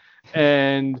yeah.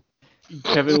 And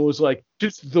Kevin was like,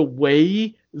 just the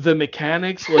way the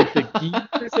mechanics, like the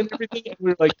gears and everything. And we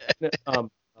were like,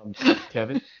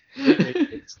 Kevin,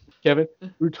 we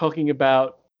were talking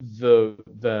about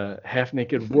the half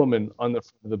naked woman on the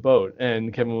front of the boat.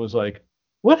 And Kevin was like,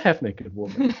 what half naked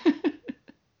woman?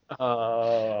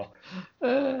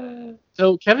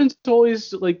 So Kevin's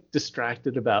always like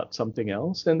distracted about something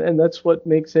else, and that's what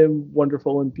makes him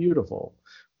wonderful and beautiful.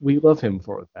 We love him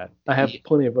for that. I have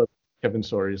plenty of other Kevin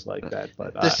stories like that,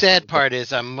 but the sad part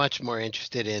is I'm much more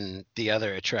interested in the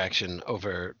other attraction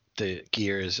over the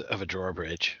gears of a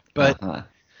drawbridge, but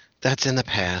that's in the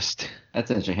past.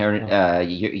 That's interesting.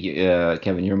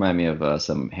 Kevin, you remind me of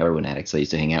some heroin addicts I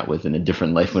used to hang out with in a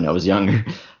different life when I was younger.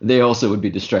 They also would be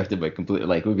distracted by completely,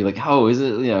 like, would be like, oh, is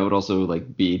it? I would also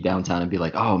like be downtown and be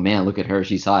like, oh man, look at her,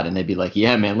 she's hot, and they'd be like,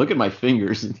 yeah, man, look at my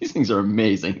fingers. These things are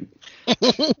amazing.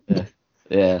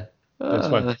 Yeah. That's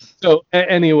fun. So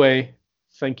anyway,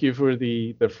 thank you for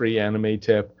the free anime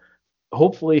tip.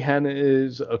 Hopefully, Hannah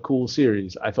is a cool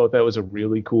series. I thought that was a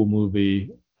really cool movie.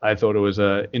 I thought it was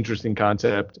an interesting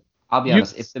concept. I'll be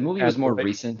honest, if the movie was more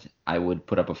recent, I would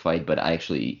put up a fight, but I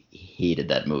actually hated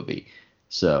that movie.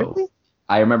 So really?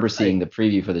 I remember seeing the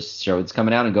preview for the show that's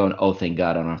coming out and going, oh, thank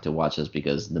God I don't have to watch this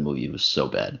because the movie was so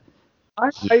bad.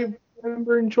 I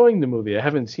remember enjoying the movie. I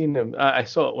haven't seen them. I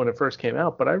saw it when it first came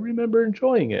out, but I remember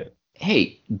enjoying it.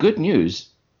 Hey, good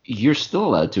news. You're still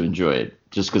allowed to enjoy it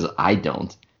just because I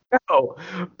don't. No,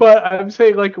 but I'm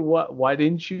saying, like, why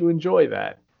didn't you enjoy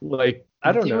that? Like,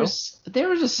 I don't know. There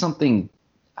was just something.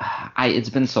 It's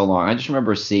been so long. I just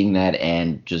remember seeing that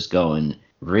and just going,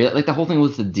 real, like the whole thing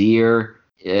with the deer,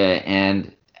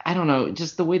 and I don't know,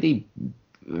 just the way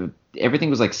everything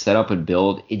was like set up and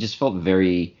built. It just felt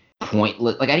very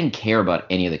pointless. Like I didn't care about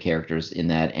any of the characters in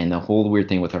that, and the whole weird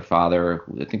thing with her father.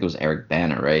 I think it was Eric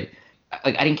Bana, right?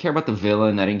 Like I didn't care about the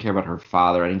villain. I didn't care about her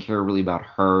father. I didn't care really about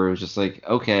her. It was just like,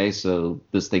 okay, so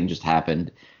this thing just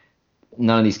happened.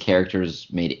 None of these characters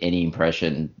made any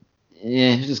impression.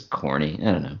 It's just corny.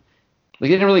 I don't know. Like they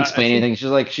didn't really explain anything.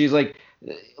 She's like,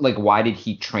 why did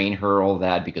he train her all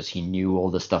that? Because he knew all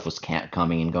this stuff was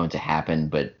coming and going to happen.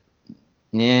 But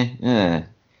yeah.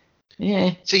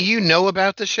 So you know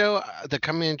about the show, the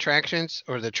coming attractions,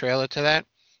 or the trailer to that?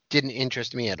 Didn't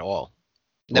interest me at all.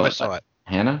 Never saw it.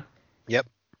 Hannah? Yep.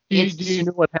 Do you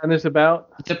know what Hannah's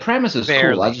about? The premise is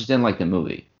cool. I just didn't like the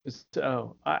movie.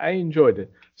 So I enjoyed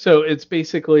it. So it's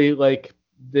basically like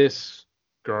this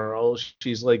girl.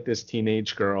 She's like this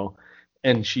teenage girl,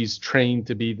 and she's trained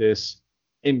to be this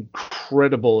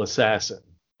incredible assassin.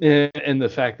 And the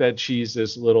fact that she's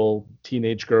this little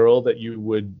teenage girl that you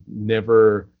would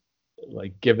never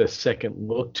like give a second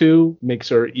look to makes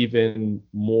her even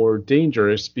more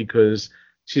dangerous because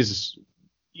she's,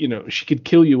 she could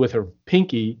kill you with her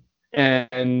pinky,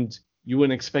 and you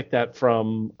wouldn't expect that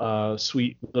from a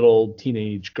sweet little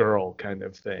teenage girl kind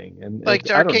of thing. And like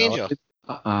Dark Angel.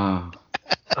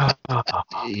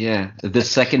 Yeah, the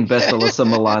second best Alyssa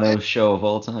Milano show of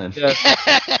all time. Yeah.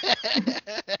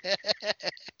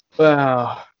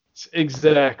 Wow,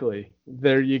 exactly.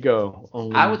 There you go.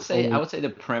 I would say the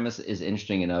premise is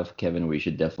interesting enough, Kevin. We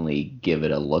should definitely give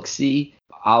it a look-see.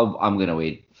 I'm gonna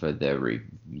wait for the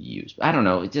reviews. I don't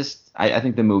know. It just I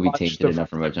think the movie tainted enough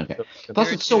from it. Okay.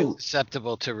 Plus, it's so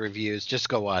susceptible to reviews. Just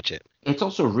go watch it. It's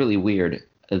also really weird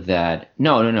that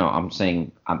no. I'm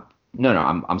saying I'm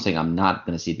not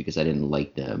gonna see it because I didn't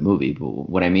like the movie. But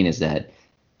what I mean is that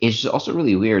it's also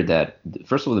really weird that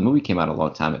first of all, the movie came out a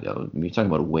long time ago. I mean, you're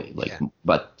talking about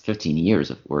about 15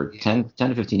 years or 10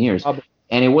 to 15 years,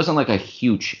 and it wasn't like a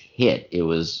huge hit. It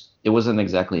wasn't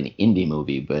exactly an indie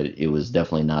movie, but it was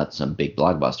definitely not some big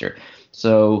blockbuster.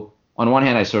 So on one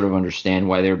hand, I sort of understand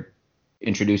why they're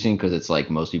introducing, because it's like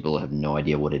most people have no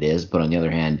idea what it is. But on the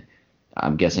other hand,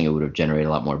 I'm guessing it would have generated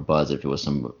a lot more buzz if it was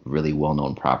some really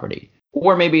well-known property.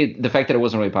 Or maybe the fact that it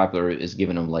wasn't really popular is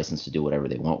giving them license to do whatever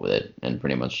they want with it and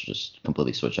pretty much just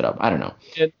completely switch it up. I don't know.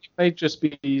 It might just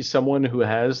be someone who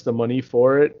has the money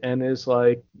for it and is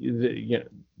like,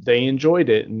 they enjoyed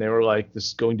it and they were like, this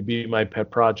is going to be my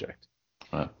pet project.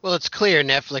 Well, it's clear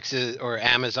Netflix's or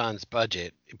Amazon's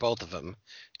budget, both of them,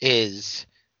 is,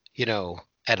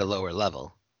 at a lower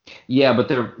level. Yeah, but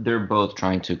they're both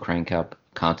trying to crank up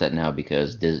content now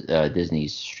because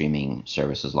Disney's streaming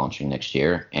service is launching next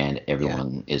year, and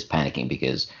everyone is panicking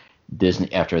because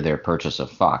Disney, after their purchase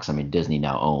of Fox, I mean, Disney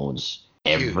now owns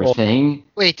everything.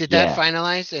 Wait, did that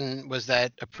finalize, and was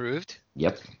that approved?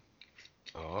 Yep.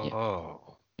 Oh.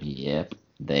 Yep.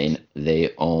 They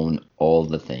own all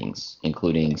the things,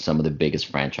 including some of the biggest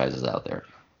franchises out there.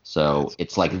 So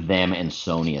it's like them and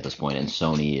Sony at this point, and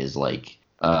Sony is like,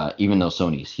 even though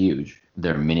Sony is huge,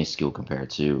 they're minuscule compared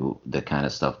to the kind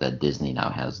of stuff that Disney now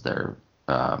has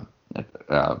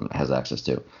has access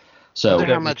to. So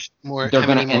how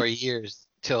many more years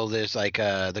till there's like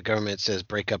the government says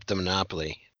break up the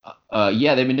monopoly?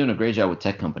 Yeah, they've been doing a great job with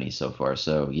tech companies so far.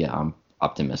 So yeah, I'm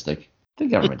optimistic. The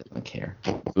government doesn't care.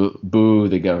 Boo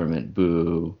the government.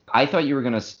 Boo. I thought you were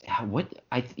gonna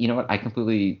you know what? I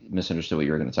completely misunderstood what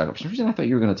you were gonna talk about. For some reason, I thought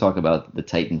you were gonna talk about the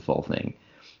Titanfall thing,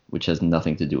 which has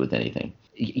nothing to do with anything.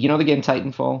 You know the game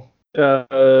Titanfall?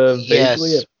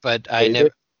 Yes, but I never.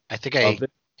 I think I.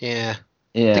 Yeah.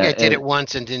 Yeah. I think I did it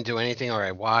once and didn't do anything, or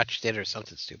I watched it or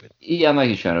something stupid. Yeah, I'm not a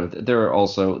huge fan of it.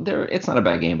 It's not a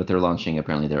bad game, but they're launching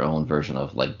apparently their own version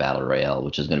of like Battle Royale,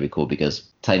 which is going to be cool because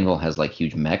Titanfall has like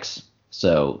huge mechs.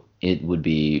 So it would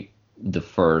be the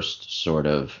first sort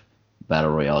of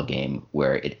Battle Royale game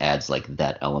where it adds like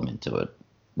that element to it,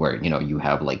 where, you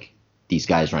have like these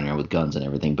guys running around with guns and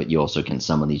everything, but you also can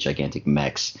summon these gigantic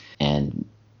mechs and,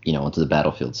 onto the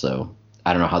battlefield. So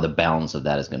I don't know how the balance of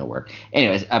that is going to work.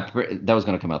 Anyways, that was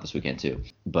going to come out this weekend too.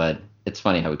 But it's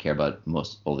funny how we care about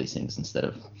all these things instead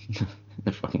of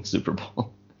the fucking Super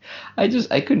Bowl. I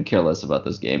couldn't care less about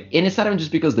this game. And it's not even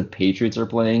just because the Patriots are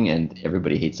playing and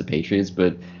everybody hates the Patriots,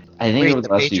 but I think the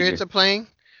Patriots are playing?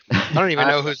 I don't even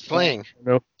know who's playing. I don't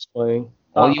know who's playing.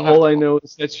 All I know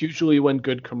is that's usually when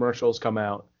good commercials come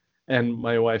out. And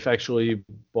my wife actually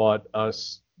bought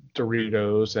us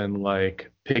Doritos and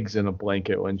like pigs in a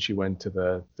blanket when she went to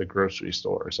the grocery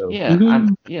store. So yeah,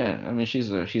 I mean she's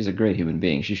a great human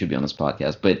being. She should be on this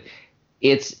podcast. But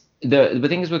it's the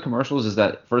thing is with commercials is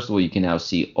that first of all you can now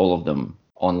see all of them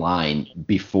online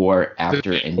before,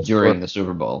 after, and during the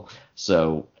Super Bowl.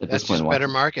 So at That's this point, just better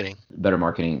marketing. Better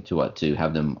marketing to what? To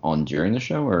have them on during the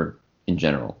show or in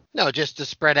general? No, just to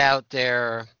spread out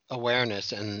their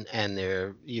awareness and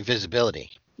their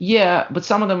visibility. Yeah, but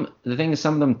some of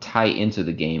them tie into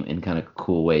the game in kind of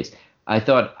cool ways. I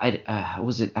thought I don't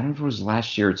know if it was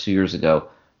last year or 2 years ago,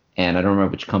 and I don't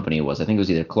remember which company it was. I think it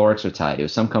was either Clorox or Tide. It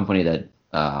was some company that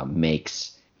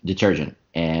makes detergent,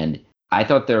 and I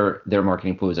thought their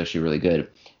marketing pool was actually really good.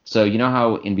 So you know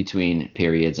how in between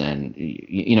periods and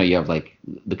you have like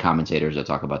the commentators that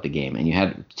talk about the game, and you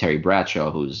had Terry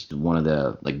Bradshaw, who's one of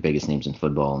the like biggest names in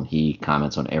football, and he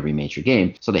comments on every major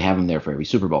game. So they have him there for every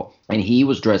Super Bowl, and he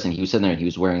was sitting there and he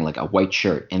was wearing like a white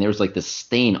shirt, and there was like this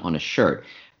stain on his shirt,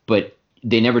 but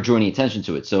they never drew any attention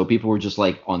to it. So people were just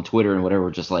like on Twitter and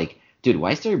whatever, just like, dude,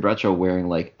 why is Terry Bradshaw wearing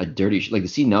like a dirty like,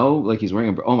 does he know like he's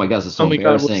wearing oh my god, this is so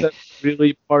embarrassing. God, was that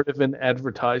really part of an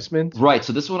advertisement? Right,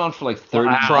 so this went on for like 30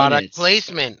 minutes. Product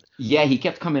placement. Yeah, he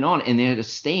kept coming on and they had a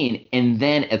stain, and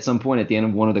then at some point at the end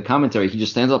of one of the commentary he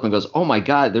just stands up and goes, oh my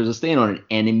god, there's a stain on it,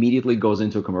 and immediately goes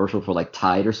into a commercial for like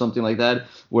Tide or something like that,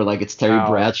 where like it's Terry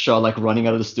Bradshaw like running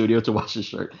out of the studio to wash his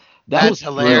shirt. That's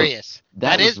hilarious.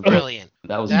 That is brilliant.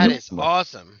 That is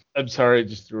awesome. I'm sorry, I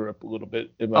just threw up a little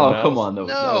bit in my mouth. Come on, though.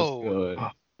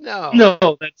 No.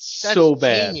 No, that's so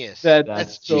bad. Genius.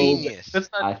 That's genius. That's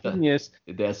not genius.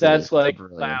 That's like,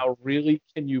 wow, really?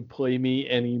 Can you play me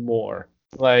anymore?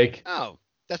 Like,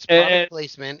 that's product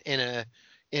placement in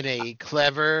a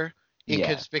clever,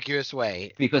 inconspicuous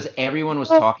way. Because everyone was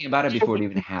talking about it before it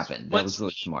even happened. That was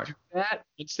really smart.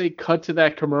 Once they cut to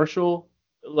that commercial,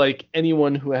 like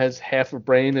anyone who has half a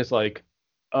brain is like,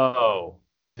 oh,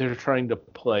 they're trying to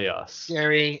play us.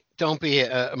 Jerry, don't be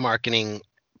a marketing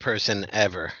person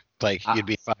ever. like you'd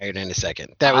be fired in a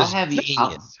second. That was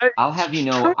genius. I'll have you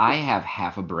know, I have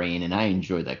half a brain, and I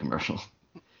enjoyed that commercial.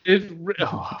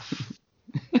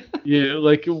 Yeah,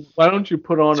 like why don't you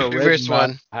put on a red Reverse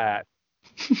one. hat?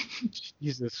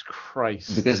 Jesus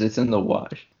Christ! Because it's in the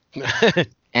wash.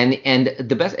 And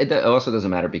the best, it also doesn't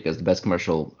matter because the best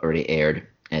commercial already aired,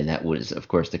 and that was, of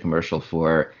course, the commercial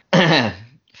for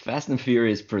Fast and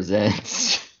Furious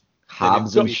presents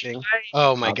Hobbs and Shaw.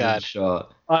 Oh my God! Shaw.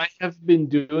 I have been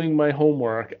doing my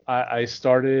homework. I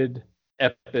started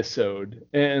episode,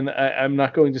 and I'm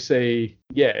not going to say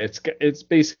it's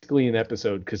basically an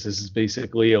episode because this is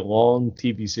basically a long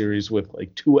TV series with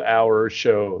like 2-hour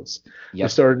shows. Yep. I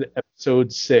started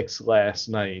episode 6 last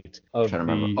night. I'm trying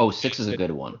to remember. 6 is a good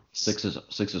one. 6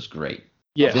 is great.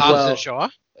 Yeah, Hobbs and Shaw.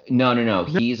 No.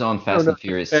 He's on Fast and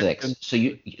Furious 6. So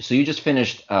you just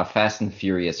finished Fast and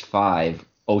Furious 5,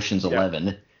 Ocean's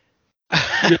 11.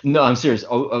 No, I'm serious.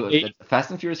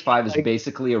 Fast and Furious 5 is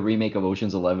basically a remake of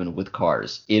Ocean's 11 with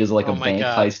cars. It is like a bank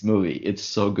heist movie. It's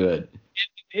so good.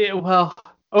 Well,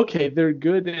 okay, they're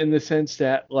good in the sense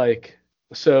that, like,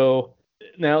 so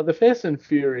now the Fast and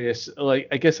Furious, like,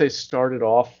 I guess I started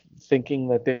off thinking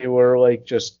that they were like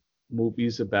just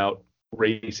movies about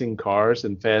racing cars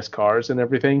and fast cars and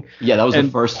everything. Yeah, that was the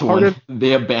first one.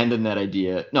 They abandoned that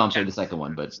idea. No, I'm sorry, the second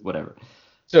one, but whatever.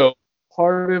 So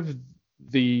part of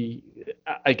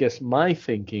I guess my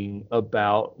thinking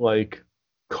about like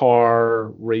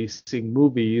car racing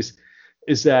movies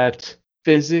is that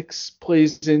physics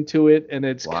plays into it, and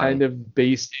it's kind of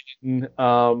based in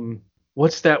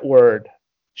what's that word?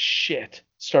 Shit.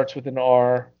 Starts with an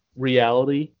R.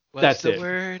 Reality. That's the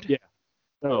word? Yeah.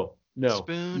 No.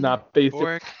 Spoon, not basic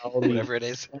fork, reality. Whatever it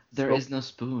is. There is no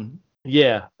spoon.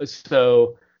 Yeah.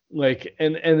 So like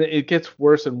and it gets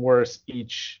worse and worse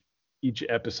each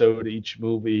episode, each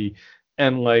movie,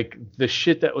 and like the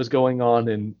shit that was going on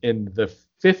in the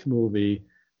 5th movie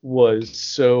was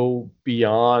so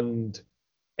beyond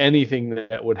anything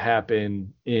that would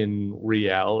happen in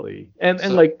reality.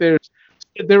 And like there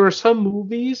are some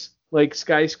movies like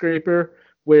Skyscraper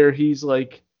where he's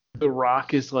like The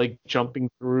Rock is like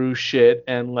jumping through shit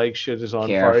and like shit is on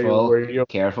fire.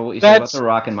 Careful what you say about The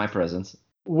Rock in my presence.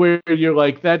 Where you're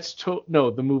like,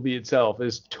 the movie itself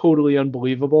is totally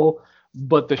unbelievable,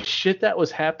 but the shit that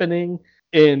was happening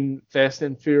in Fast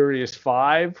and Furious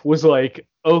 5 was like,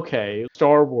 okay,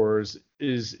 Star Wars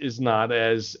is not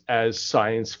as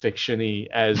science fiction-y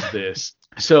as this.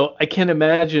 So I can't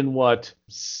imagine what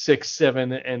 6,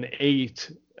 7, and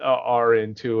 8 are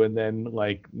into, and then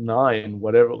like 9,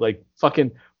 whatever, like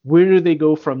fucking, where do they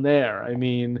go from there? I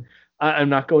mean, I'm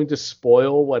not going to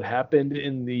spoil what happened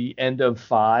in the end of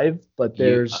 5, but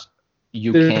there's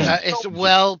it's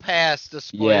well past the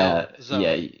spoil zone.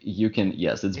 Yeah, you can.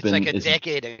 Yes, it's been like a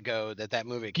decade ago that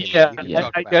movie came out. Yeah,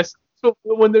 I guess. So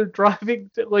when they're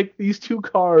driving, like these two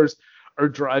cars are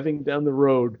driving down the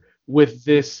road with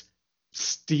this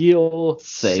steel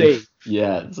safe.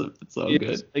 Yeah, it's so good.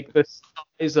 It's like the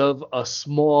size of a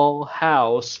small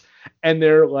house, and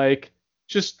they're like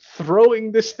just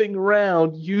throwing this thing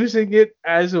around, using it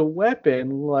as a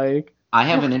weapon. Like, I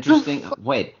have an interesting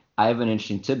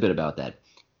tidbit about that.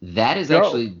 That is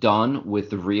actually done with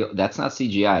the real. That's not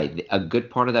CGI. A good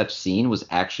part of that scene was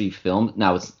actually filmed.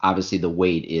 Now, it's obviously the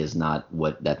weight is not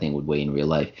what that thing would weigh in real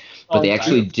life, but they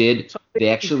actually did. They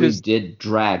actually did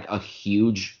drag a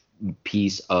huge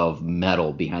piece of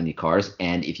metal behind the cars,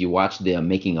 and if you watch the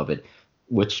making of it,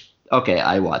 which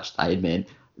I watched, I admit,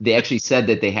 they actually said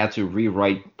that they had to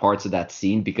rewrite parts of that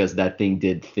scene because that thing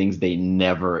did things they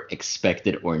never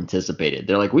expected or anticipated.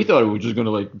 They're like, we thought it was just gonna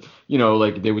like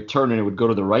they would turn and it would go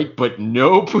to the right, but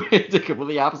nope, it did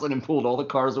completely opposite and pulled all the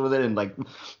cars with it and like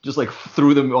just like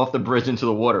threw them off the bridge into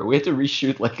the water. We had to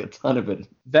reshoot like a ton of it.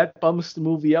 That bumps the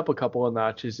movie up a couple of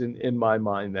notches in my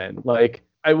mind. Then, like,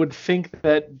 I would think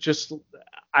that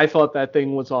I thought that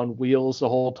thing was on wheels the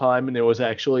whole time and there was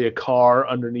actually a car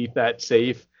underneath that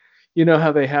safe. You know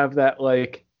how they have that,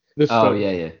 like, this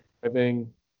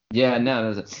driving. Yeah,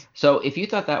 no. So if you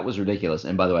thought that was ridiculous,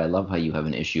 and by the way, I love how you have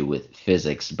an issue with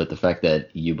physics, but the fact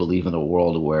that you believe in a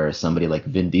world where somebody like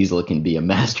Vin Diesel can be a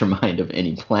mastermind of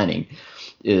any planning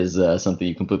is something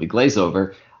you completely glaze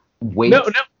over. No, you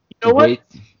know what?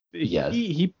 Yeah.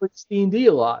 He plays D&D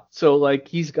a lot, so like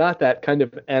he's got that kind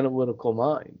of analytical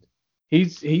mind.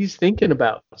 He's thinking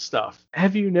about stuff.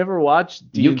 Have you never watched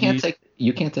D&D?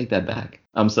 You can't take that back.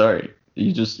 I'm sorry.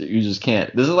 You just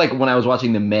can't. This is like when I was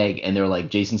watching The Meg and they were like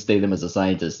Jason Statham as a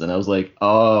scientist, and I was like,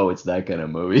 oh, it's that kind of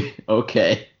movie.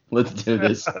 Okay, let's do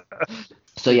this.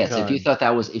 So yes, if you thought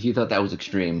that was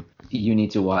extreme, you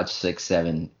need to watch 6,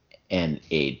 7, and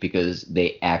 8 because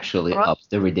they actually upped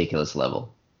the ridiculous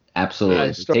level.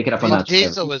 Absolutely. start- Take it up a Vin notch.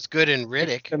 Diesel was good in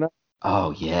Riddick.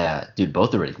 Oh yeah, dude,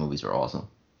 both the Riddick movies are awesome.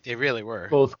 They really were.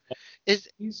 Both. Is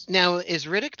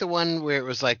Riddick the one where it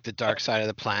was like the dark side of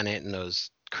the planet and those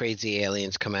crazy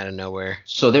aliens come out of nowhere?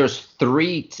 So there's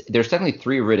technically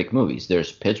three Riddick movies.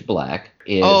 There's Pitch Black.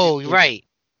 Oh, right.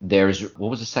 There's what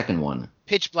was the second one?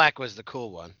 Pitch Black was the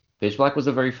cool one. Pitch Black was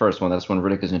the very first one. That's when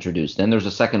Riddick is introduced. Then there's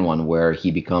a second one where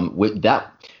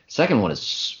that second one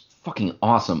is fucking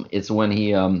awesome. It's when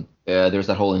there's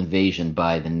that whole invasion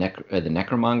by the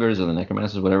necromongers or the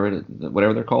necromancers, whatever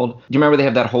they're called. Do you remember they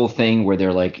have that whole thing where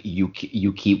they're like, you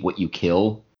keep what you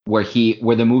kill? Where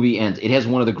the movie ends, it has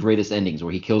one of the greatest endings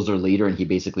where he kills their leader and he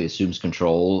basically assumes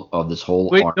control of this whole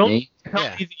army. Don't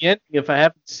tell me the ending if I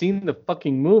haven't seen the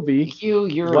fucking movie. You're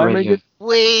Why am I already. getting-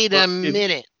 Wait a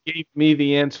minute. Gave me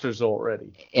the answers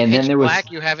already. And then Pitch there was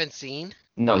Black you haven't seen?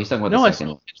 no. He's talking about No, the I second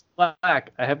saw one. Pitch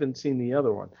Black. I haven't seen the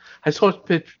other one. I saw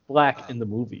Pitch Black in the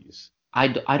movies. I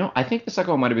don't. I think the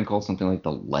second one might have been called something like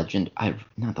the Legend.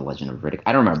 Not the Legend of Riddick.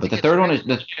 I don't remember. But the it's third one is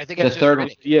Riddick. I think the it's just third one.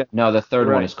 Riddick. Yeah. No, the third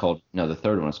one Right. is called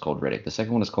Riddick. The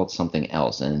second one is called something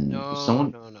else. And No,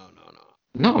 someone. no.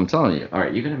 No, I'm telling you. All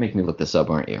right, you're gonna make me look this up,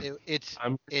 aren't you? It's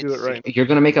I'm going to do it right now. You're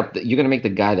gonna make the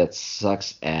guy that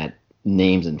sucks at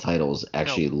names and titles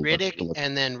actually Riddick look.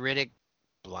 and then Riddick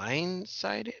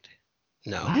Blindsided?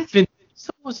 No. What? Vin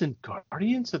Diesel was in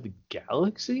Guardians of the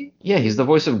Galaxy? Yeah, he's the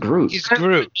voice of Groot. He's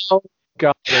Groot. Oh,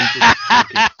 God. I'm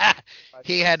just-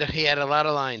 he had a lot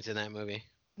of lines in that movie.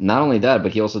 Not only that,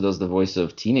 but he also does the voice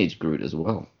of Teenage Groot as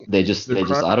well. They just They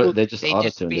just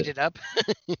auto-tuned speed it. it up.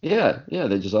 Yeah,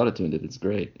 they just auto-tuned it. It's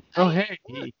great. Oh, hey.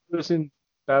 He was in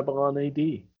Babylon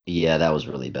AD. Yeah, that was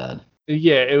really bad.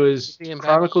 Yeah, it was See, in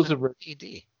Chronicles of Babylon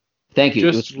Riddick. AD. Thank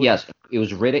you. Just- It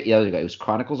was Riddick. Yeah, it was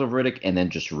Chronicles of Riddick and then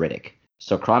just Riddick.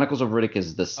 So Chronicles of Riddick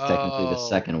is technically the Oh.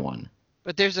 second one.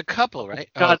 But there's a couple, right?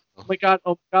 God, Oh. oh my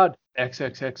God.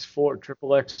 XXX4, Triple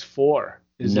X4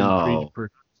 is No. in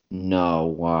pre-production. No,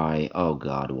 why? Oh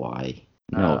God, why?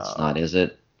 No, it's Oh. not, is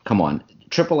it? Come on,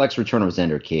 Triple X Return of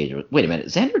Xander Cage. Wait a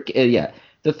minute, yeah,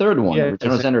 the third one, Yeah,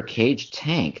 Return of Xander Cage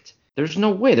tanked. There's no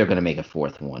way they're gonna make a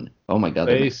fourth one. Oh my God,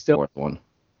 they're They making still- a fourth one.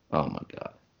 Oh my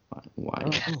God, why?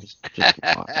 Oh. Just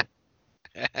why?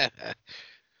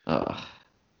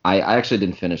 I actually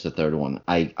didn't finish the third one.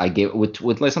 I gave with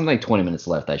like something like 20 minutes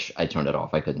left. I turned it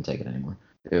off. I couldn't take it anymore.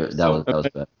 That was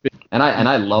bad. And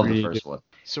I love the first one.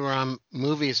 So we're on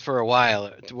movies for a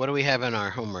while. What do we have in our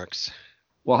homeworks?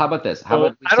 Well, how about this? How Well,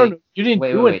 about we I don't say- know. You didn't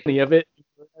wait, do wait, wait. any of it.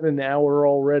 We're at an hour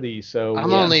already, so I'm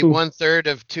yeah. only 1/3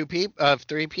 of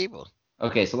three people.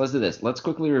 Okay, so let's do this. Let's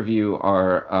quickly review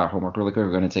our homework really quick.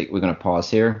 We're gonna pause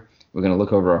here. We're gonna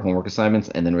look over our homework assignments,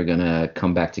 and then we're gonna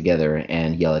come back together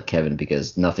and yell at Kevin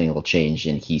because nothing will change,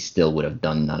 and he still would have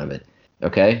done none of it.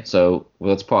 Okay, so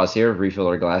let's pause here, refill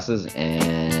our glasses,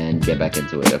 and get back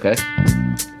into it. Okay.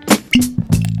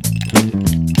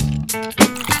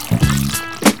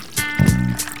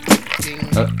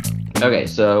 Okay,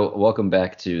 so welcome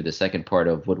back to the second part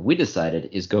of what we decided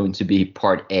is going to be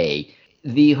part A.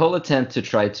 The whole attempt to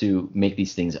try to make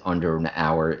these things under an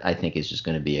hour, I think, is just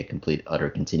going to be a complete, utter,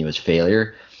 continuous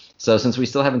failure. So since we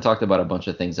still haven't talked about a bunch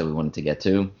of things that we wanted to get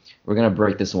to, we're going to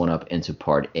break this one up into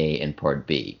part A and part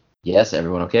B. Yes,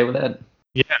 everyone okay with that?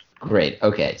 Yeah. Great.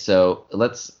 Okay, so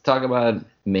let's talk about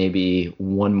maybe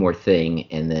one more thing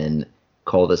and then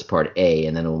call this part A,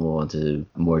 and then we'll move on to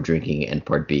more drinking and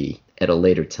part B at a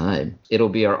later time. It'll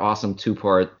be our awesome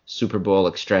 2-part Super Bowl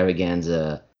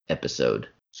extravaganza episode.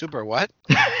 Super what?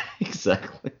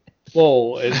 Exactly.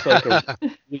 bowl. It's like a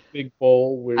really big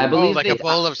bowl. Where I believe like they- a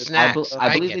bowl of snacks.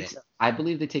 I believe get it's. it. I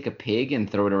believe they take a pig and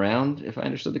throw it around. If I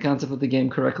understood the concept of the game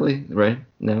correctly, right?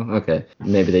 No, okay.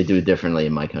 Maybe they do it differently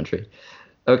in my country.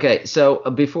 Okay, so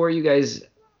before you guys,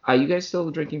 are you guys still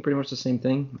drinking pretty much the same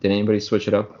thing? Did anybody switch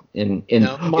it up? No.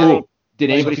 Oh, did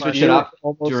anybody So switch you're it up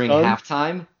almost during done?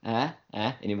 halftime?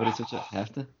 Anybody switch it up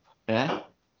halftime?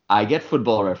 I get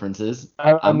football references.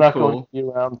 I'm I'm not cool. going to be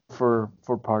around for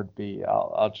part B.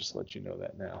 I'll just let you know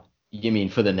that now. You mean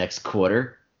for the next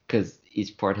quarter? Because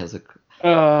each part has a.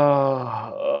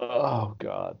 Oh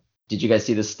God. Did you guys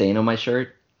see the stain on my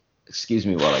shirt? Excuse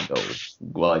me while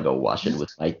I go wash it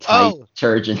with my Tide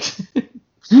detergent.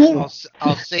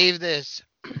 I'll save this.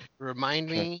 Remind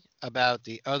me about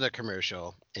the other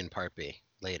commercial in part B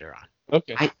later on.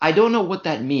 Okay. I don't know what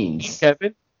that means.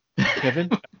 Kevin,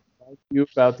 ask you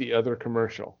about the other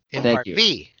commercial. In Thank part you.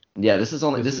 B. Yeah, this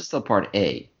is still part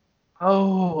A.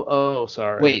 Oh,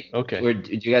 sorry. Wait, Okay. do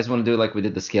you guys want to do like we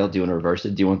did the scale? Do you want to reverse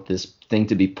it? Do you want this thing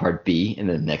to be part B and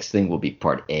the next thing will be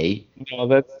part A? No,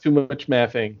 that's too much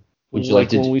mathing. Would you like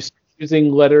to when do- we start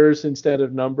using letters instead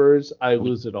of numbers, I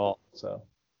lose it all. So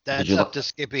That's you up to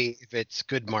Skippy if it's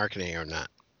good marketing or not.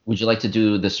 would you like to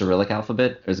do the Cyrillic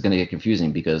alphabet? Or it's going to get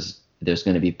confusing because there's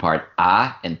going to be part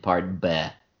A and part B.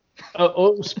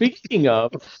 Speaking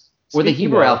of, Or the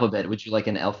Hebrew of- alphabet. Would you like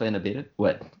an alpha and a beta?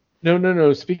 What?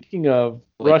 No. Speaking of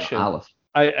Wait, Russian, Aleph.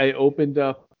 I opened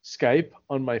up Skype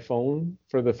on my phone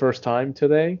for the first time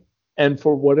today, and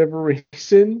for whatever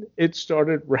reason, it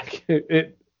started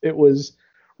it was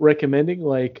recommending,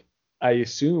 like, I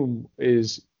assume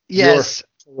is Yes,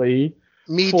 your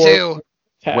me for too.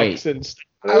 tax Wait. and stuff.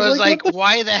 I was like, what the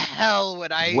why the hell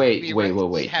would I Wait.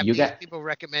 have You these got people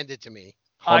recommended to me?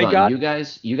 Hold I on. got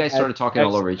You guys started talking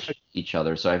all over each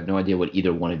other, so I have no idea what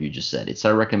either one of you just said. It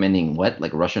started recommending what?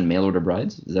 Like Russian mail order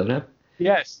brides? Is that what happened?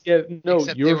 Yes, yeah, no,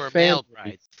 Except they your were male family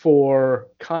brides. for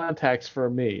contacts for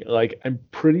me. Like, I'm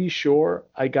pretty sure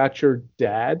I got your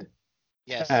dad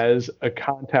Yes. as a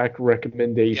contact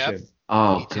recommendation. Yep.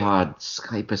 Oh Me too. God,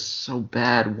 Skype is so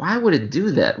bad. Why would it do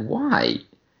that? Why?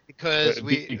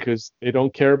 Because they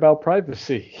don't care about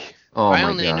privacy. Oh I my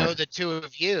only God. know the two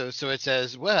of you, so it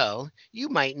says, well, you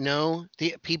might know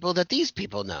the people that these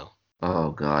people know.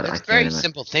 Oh God, I That's can't very imagine.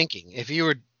 simple thinking. If you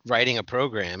were writing a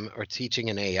program or teaching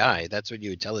an AI, that's what you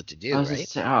would tell it to do, I was right?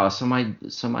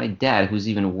 just so my dad, who's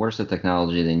even worse at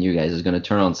technology than you guys, is gonna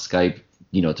turn on Skype,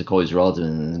 to call his relative,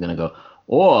 and is gonna go,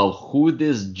 "Oh, who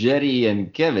this Jerry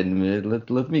and Kevin?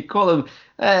 Let me call him.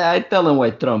 I tell him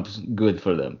why Trump's good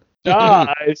for them.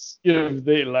 I see if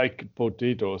they like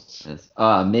potatoes. Yes.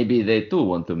 Maybe they too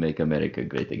want to make America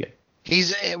great again."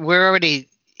 He's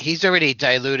already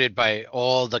diluted by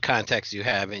all the contacts you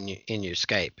have in your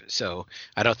Skype. So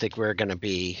I don't think we're going to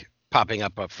be popping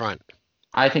up front.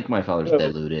 I think my father's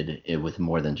diluted it with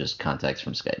more than just contacts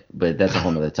from Skype, but that's a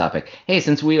whole other topic. Hey,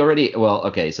 since we already,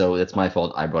 okay, so it's my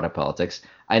fault. I brought up politics.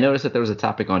 I noticed that there was a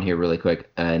topic on here really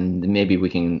quick, and maybe we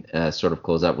can sort of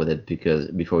close out with it because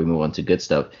before we move on to good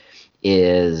stuff,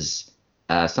 is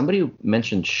somebody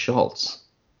mentioned Schultz,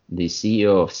 the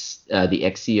CEO of the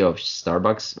ex-CEO of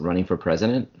Starbucks, running for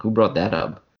president. Who brought that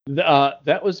up?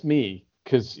 That was me,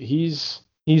 because he's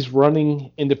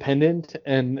running independent,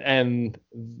 and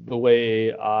the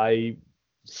way I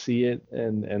see it,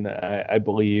 and I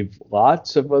believe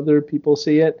lots of other people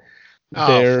see it.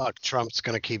 Oh fuck! Trump's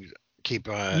gonna keep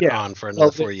on for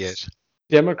another 4 years.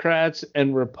 Democrats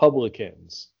and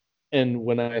Republicans, and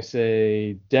when I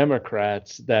say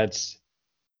Democrats, that's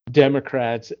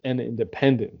Democrats and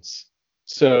independents.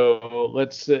 So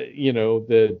let's say,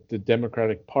 the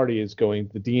Democratic Party the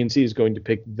DNC is going to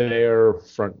pick their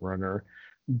front runner.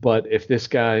 But if this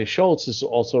guy Schultz is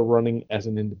also running as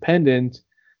an independent,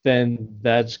 then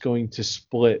that's going to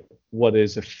split what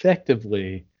is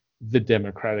effectively the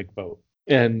Democratic vote.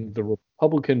 And the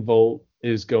Republican vote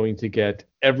is going to get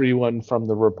everyone from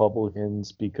the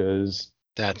Republicans, because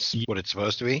that's what it's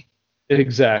supposed to be.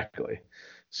 Exactly.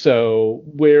 So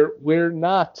we're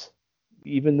not,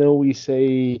 even though we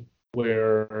say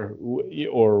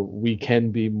we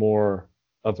can be more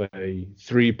of a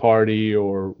three-party,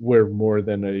 or we're more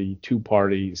than a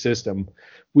two-party system,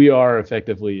 we are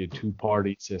effectively a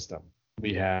two-party system.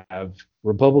 We have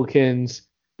Republicans.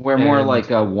 We're more like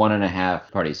a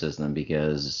 1.5 party system,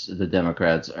 because the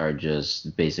Democrats are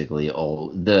just basically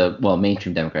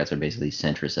mainstream Democrats are basically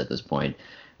centrist at this point,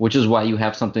 which is why you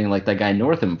have something like that guy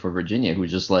Northam for Virginia,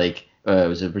 who's just like,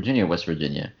 was it Virginia or West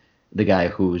Virginia? The guy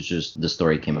who's just, the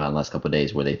story came out in the last couple of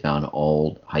days where they found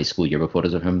old high school yearbook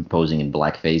photos of him posing in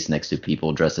blackface next to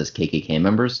people dressed as KKK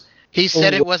members. He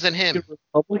said it wasn't him.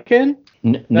 Republican?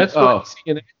 That's what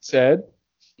CNN said.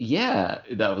 Yeah,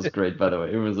 that was great, by the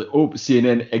way. It was like,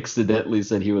 CNN accidentally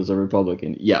said he was a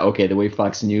Republican. Yeah, okay, the way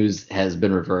Fox News has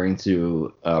been referring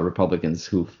to Republicans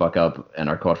who fuck up and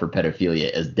are caught for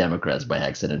pedophilia as Democrats by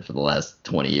accident for the last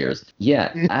 20 years.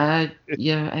 Yeah, I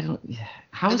don't...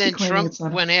 How and is then he Trump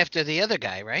went after the other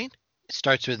guy, right? It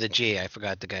starts with a G. I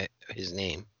forgot his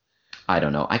name. I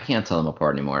don't know. I can't tell them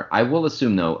apart anymore. I will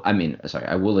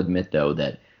admit, though,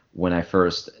 that when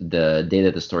the day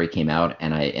that the story came out,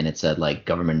 and it said like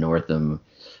Governor Northam's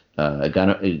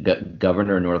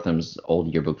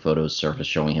old yearbook photos surfaced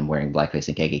showing him wearing blackface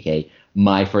and KKK,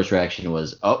 my first reaction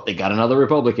was, oh, they got another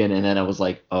Republican, and then I was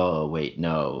like, oh wait,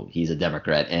 no, he's a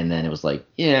Democrat, and then it was like,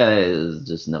 yeah, it's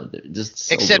just so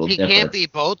except he different. can't be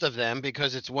both of them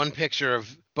because it's one picture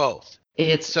of both.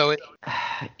 It's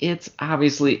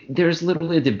obviously, there's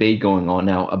literally a debate going on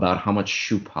now about how much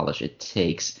shoe polish it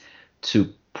takes to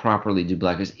properly do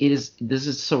blackface. This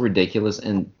is so ridiculous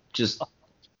and just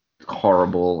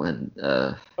horrible, and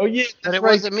oh yeah, but it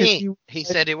wasn't me. He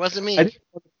said it wasn't me. I didn't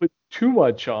want to put too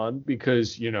much on,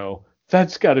 because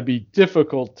that's got to be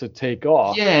difficult to take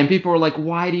off. Yeah, and people were like,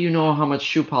 why do you know how much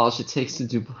shoe polish it takes to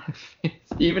do blackface?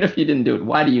 Even if you didn't do it,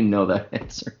 why do you know that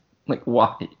answer? Like,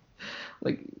 why?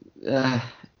 Like,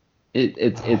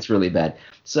 it's really bad.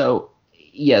 So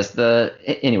yes,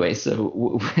 anyway.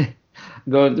 So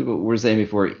going to what we were saying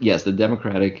before, yes, the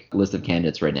Democratic list of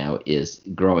candidates right now is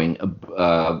growing.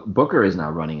 Booker is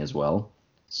now running as well.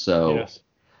 So. Yes.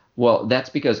 Well, that's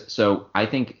because I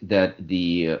think that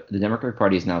the Democratic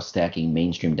Party is now stacking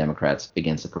mainstream Democrats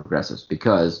against the progressives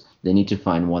because they need to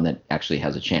find one that actually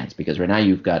has a chance. Because right now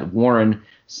you've got Warren,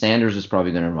 Sanders is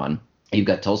probably going to run. You've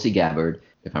got Tulsi Gabbard,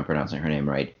 if I'm pronouncing her name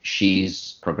right.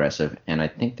 She's progressive, and I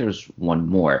think there's one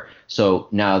more. So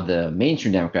now the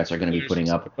mainstream Democrats are going to be putting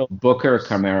up Booker,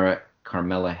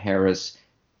 Carmela Harris,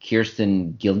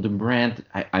 Kirsten Gillibrand.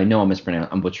 I know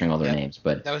I'm butchering all their names,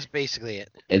 but that was basically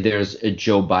it. There's a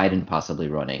Joe Biden possibly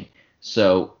running.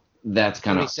 So that's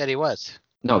kind of. He said he was.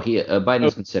 No,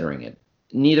 Biden's considering it.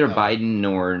 Neither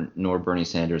Biden nor Bernie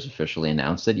Sanders officially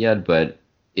announced it yet, but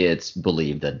it's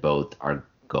believed that both are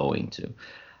going to.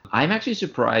 I'm actually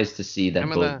surprised to see that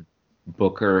both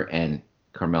Booker and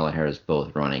Carmela Harris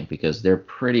both running because they're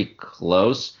pretty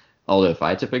close. Although if I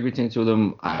had to pick between the two of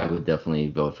them, I would definitely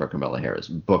vote for Kamala Harris.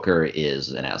 Booker is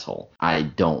an asshole. I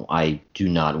do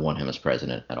not want him as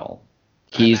president at all.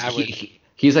 He's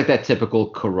like that typical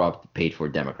corrupt, paid-for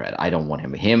Democrat. I don't want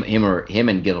him. Him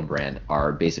and Gillibrand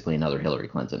are basically another Hillary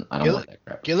Clinton. I don't want that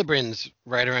crap. Gillibrand's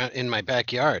right around in my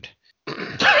backyard.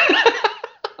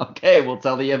 Okay, we'll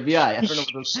tell the FBI. I don't know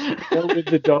what those. With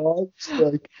the dogs,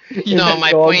 like. No,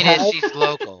 my point is she's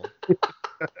local.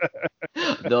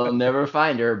 They'll never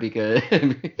find her because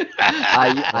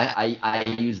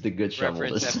I used the good shovel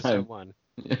this time. 1.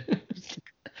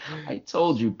 I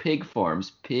told you, pig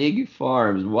farms.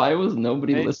 Why was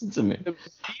nobody listening to me? The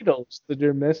beetles, the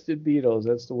domestic beetles.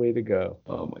 That's the way to go.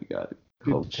 Oh my God.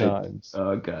 Good times.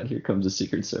 Oh God, here comes the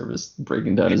Secret Service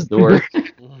breaking down his door.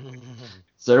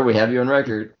 Sir, we have you on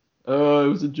record. Oh, it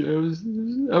was a joke.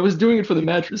 I was doing it for the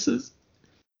mattresses.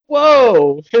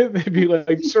 Whoa! They'd be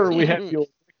like, sir, we have you.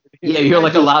 Yeah, you're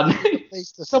like a loud.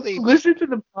 Listen to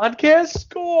the podcast.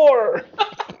 Score.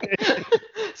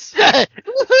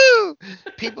 Woohoo!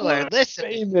 People are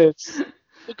listening. Famous.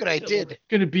 Look what I did.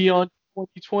 Going to be on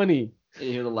 2020.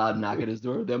 You hear the loud knock at his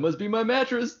door. That must be my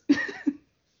mattress.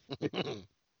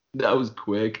 That was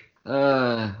quick.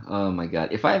 Oh my God.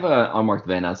 If I have an unmarked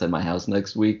van outside my house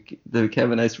next week,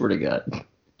 Kevin, I swear to God.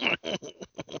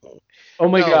 Oh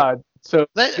my God. So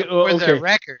for the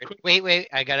record, wait,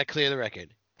 I gotta clear the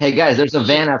record. Hey guys, there's a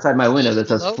van outside my window that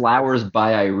says "Flowers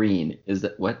by Irene." Is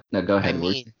that what? No, go ahead. I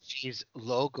mean, she's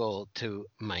local to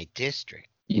my district.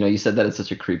 You know, you said that in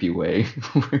such a creepy way.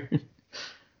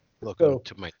 Local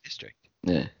to my district.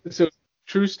 Yeah. So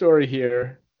true story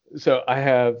here. So I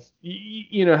have,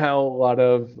 you know how a lot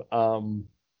of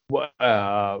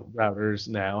routers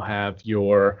now have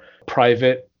your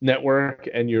private network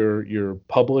and your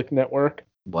public network.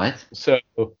 What? So.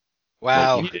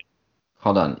 Wow.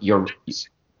 Hold on.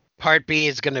 Part B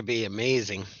is going to be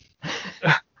amazing.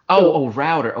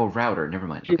 Router. Never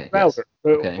mind. Okay. Router. Yes.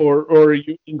 Okay. Or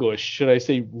you English? Should I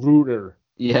say router?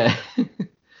 Yeah.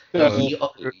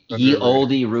 Ye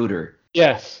oldie router.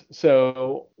 Yes.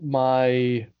 So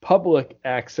my public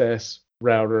access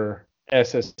router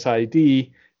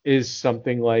SSID is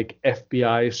something like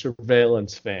FBI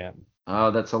surveillance fan. Oh,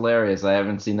 that's hilarious. I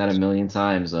haven't seen that a million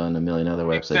times on a million other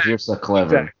websites. Exactly. You're so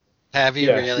clever. Exactly. Have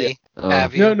you really?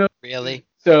 Have you really?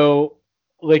 So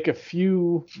like a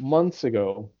few months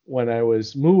ago when I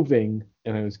was moving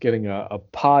and I was getting a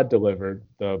pod delivered,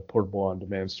 the portable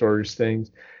on-demand storage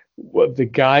things, the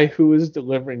guy who was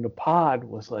delivering the pod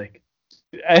was like,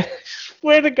 I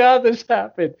swear to God this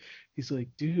happened. He's like,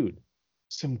 dude,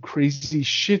 some crazy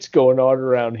shit's going on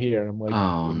around here. I'm like,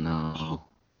 oh no.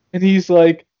 And he's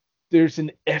like, there's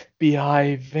an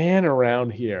FBI van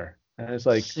around here. And I was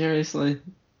like, seriously?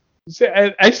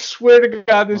 I swear to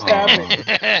God this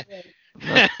happened.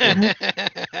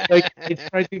 Like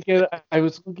I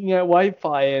was looking at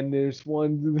Wi-Fi and there's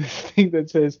this thing that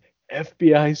says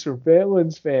FBI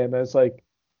surveillance van. I was like,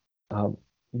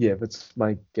 yeah, that's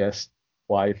my guest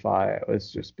Wi-Fi. I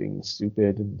was just being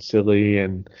stupid and silly,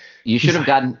 and you should have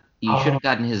gotten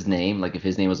his name. Like if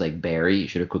his name was like Barry, you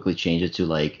should have quickly changed it to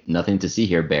like nothing to see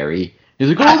here, Barry. He's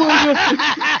like, oh my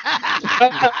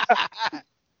God.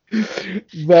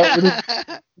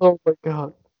 Oh my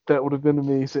God, that would have been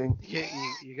amazing.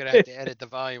 You're gonna have to edit the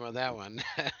volume on that one.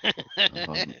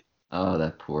 Oh,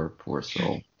 that poor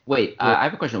soul. Wait, I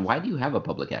have a question. Why do you have a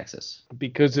public access?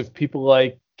 Because if people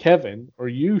like Kevin or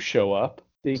you show up,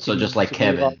 so just like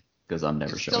Kevin, because I'm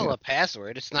never showing up. It's still a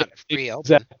password. It's not free open.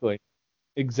 Exactly.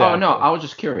 Oh exactly. no, I was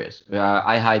just curious.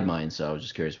 I hide mine, so I was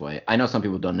just curious why. I know some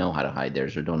people don't know how to hide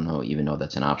theirs or don't know even know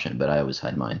that's an option, but I always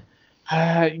hide mine.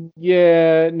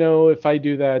 Yeah, no, if I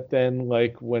do that, then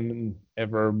like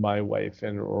whenever my wife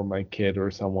and or my kid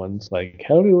or someone's like,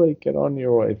 how do I get on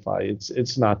your Wi-Fi?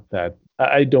 It's not that.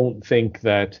 I don't think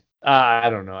that. I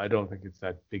don't know. I don't think it's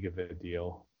that big of a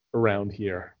deal around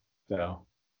here. So,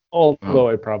 Oh, although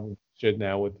I probably should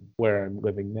now with where I'm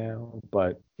living now,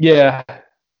 but yeah,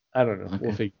 I don't know. We'll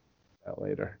okay. figure it out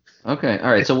later. Okay. All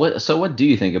right. So what do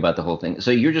you think about the whole thing?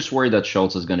 So you're just worried that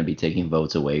Schultz is going to be taking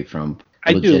votes away from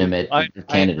I do. legitimate I agree.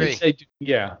 candidates? I do.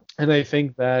 Yeah. And I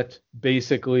think that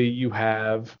basically you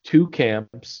have two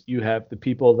camps. You have the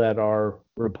people that are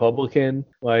Republican,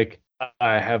 like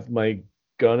I have my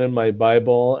gun and my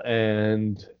Bible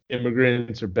and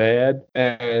immigrants are bad.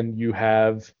 And you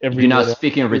have You're not everyone else.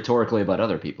 speaking rhetorically about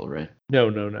other people, right? No,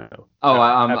 no, no. Oh,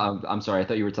 I'm Have- I'm, I'm sorry. I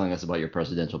thought you were telling us about your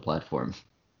presidential platform.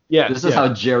 yes, This is yes.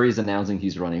 how Jerry's announcing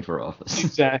he's running for office.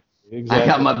 Exactly. I got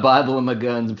Exactly. my Bible and my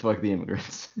guns and fuck the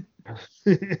immigrants.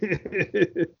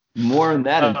 More on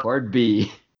that in Uh, part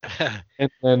B. and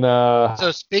then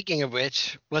So speaking of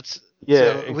which,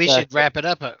 yeah, so we should exactly. wrap it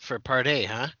up for part A,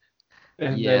 huh?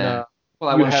 And then Yeah. Well,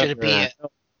 I you Or want to have should hear. it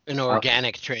be an Uh,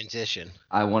 organic transition?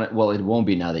 I want it. Well, it won't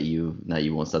be now you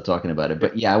won't stop talking about it.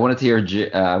 But yeah, I wanted to hear.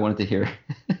 I wanted to hear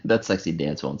that sexy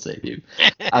dance won't save you.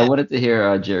 I wanted to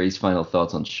hear Jerry's final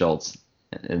thoughts on Schultz,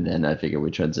 and then I figure we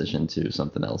transition to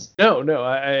something else. No, no,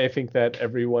 I think that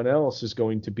everyone else is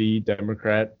going to be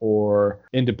Democrat or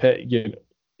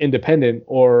independent,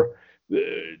 or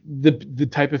the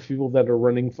type of people that are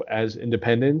running as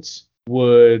independents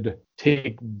would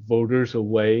take voters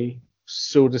away,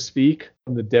 so to speak,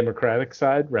 from the Democratic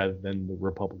side rather than the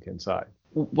Republican side.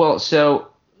 Well, so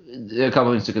a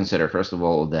couple things to consider. First of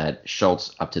all, that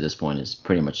Schultz up to this point is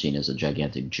pretty much seen as a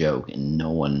gigantic joke, and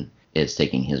no one is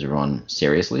taking his run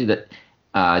seriously. That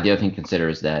the other thing to consider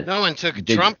is that No one took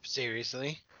big, Trump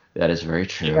seriously, that is very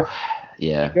true.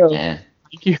 Yeah, There you go. eh,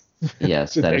 Thank you.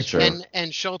 yes, that is true.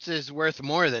 and Schultz is worth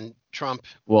more than Trump.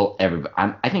 Well, everybody,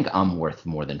 I think I'm worth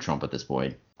more than Trump at this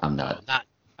point. I'm No, not. not.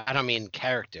 I don't mean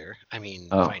character. I mean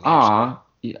Oh, financially.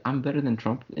 yeah, I'm better than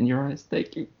Trump in your eyes.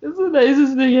 Thank you. That's the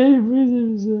nicest thing I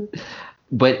ever said.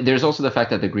 But there's also the fact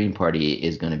that the Green Party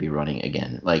is going to be running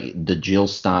again. Like the Jill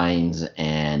Steins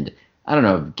and I don't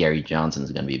know if Gary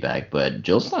Johnson's going to be back, but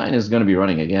Jill Stein is going to be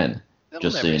running again. They'll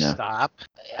Just so never you know. stop.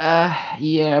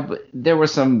 Yeah, but there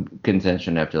was some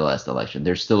contention after the last election.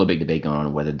 There's still a big debate going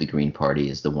on whether the Green Party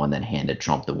is the one that handed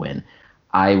Trump the win.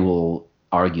 I will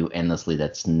argue endlessly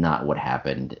that's not what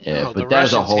happened. No, the But that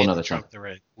is a Russians whole handed other thing. Trump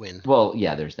the win. Well,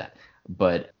 yeah, there's that.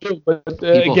 But But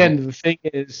people again, who, the thing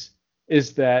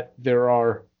is that there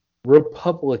are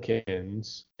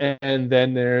Republicans and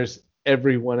then there's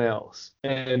everyone else.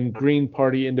 And Green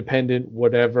Party, Independent,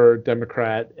 whatever,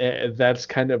 Democrat, that's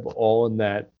kind of all in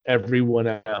that everyone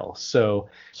else. So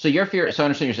so your fear. So I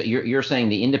understand you're saying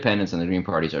the independents and the Green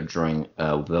parties are drawing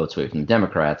votes away from the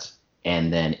Democrats,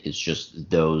 and then it's just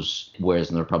those. Whereas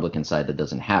on the Republican side, that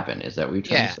doesn't happen. Is that what you're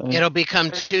trying Yeah, to say? it'll become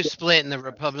too split, and the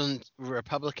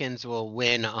Republicans will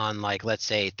win on like let's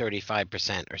say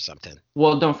 35% or something.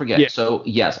 Well, don't forget. yeah, So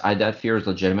yes, that fear is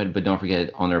legitimate, but don't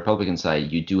forget on the Republican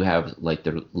side, you do have like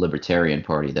the Libertarian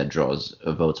Party that draws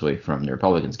votes away from the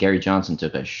Republicans. Gary Johnson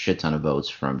took a shit ton of votes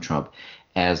from Trump,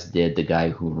 as did the guy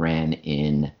who ran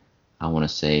in, I want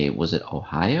to say, was it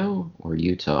Ohio or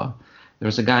Utah? There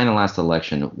was a guy in the last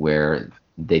election where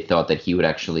they thought that he would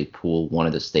actually pull one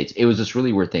of the states. It was this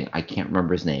really weird thing. I can't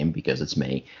remember his name because it's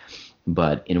May.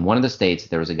 But in one of the states,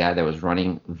 there was a guy that was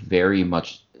running very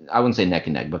much, I wouldn't say neck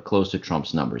and neck, but close to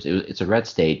Trump's numbers. It's a red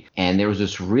state. And there was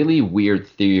this really weird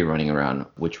theory running around,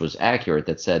 which was accurate,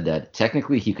 that said that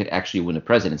technically he could actually win the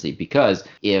presidency because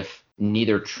if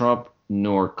neither Trump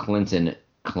nor Clinton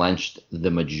clenched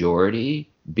the majority,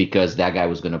 because that guy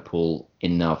was going to pull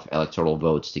enough electoral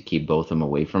votes to keep both of them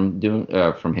away from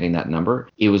from hitting that number.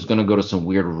 It was going to go to some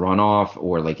weird runoff,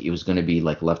 or like it was going to be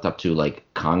like left up to like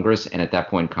Congress. And at that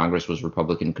point, Congress was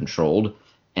Republican controlled,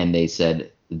 and they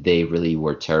said they really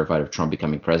were terrified of Trump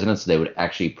becoming president, so they would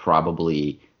actually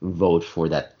probably vote for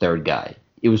that third guy.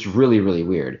 It was really really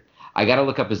weird. I got to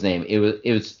look up his name. It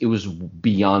was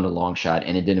beyond a long shot,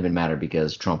 and it didn't even matter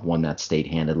because Trump won that state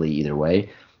handedly either way.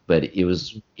 But it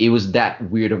was that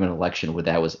weird of an election where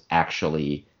that was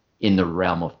actually in the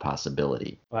realm of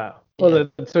possibility. wow. Yeah. Well,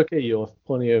 that's okay. You'll have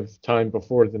plenty of time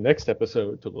before the next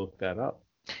episode to look that up.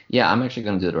 Yeah, I'm actually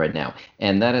going to do it right now.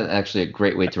 And that is actually a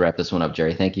great way to wrap this one up,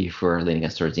 Jerry. Thank you for leading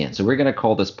us towards the end. So we're going to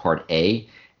call this part A,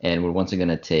 and we're once again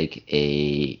going to take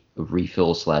a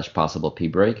refill / possible pee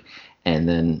break. And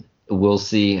then we'll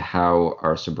see how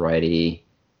our sobriety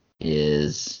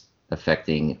is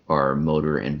affecting our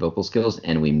motor and vocal skills,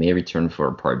 and we may return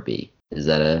for part B. Does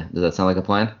that sound like a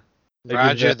plan?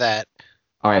 Roger that.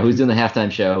 All right, who's doing the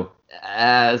halftime show?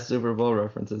 Super Bowl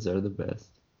references are the best.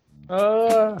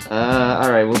 All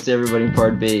right, we'll see everybody in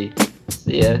part B.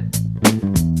 See ya.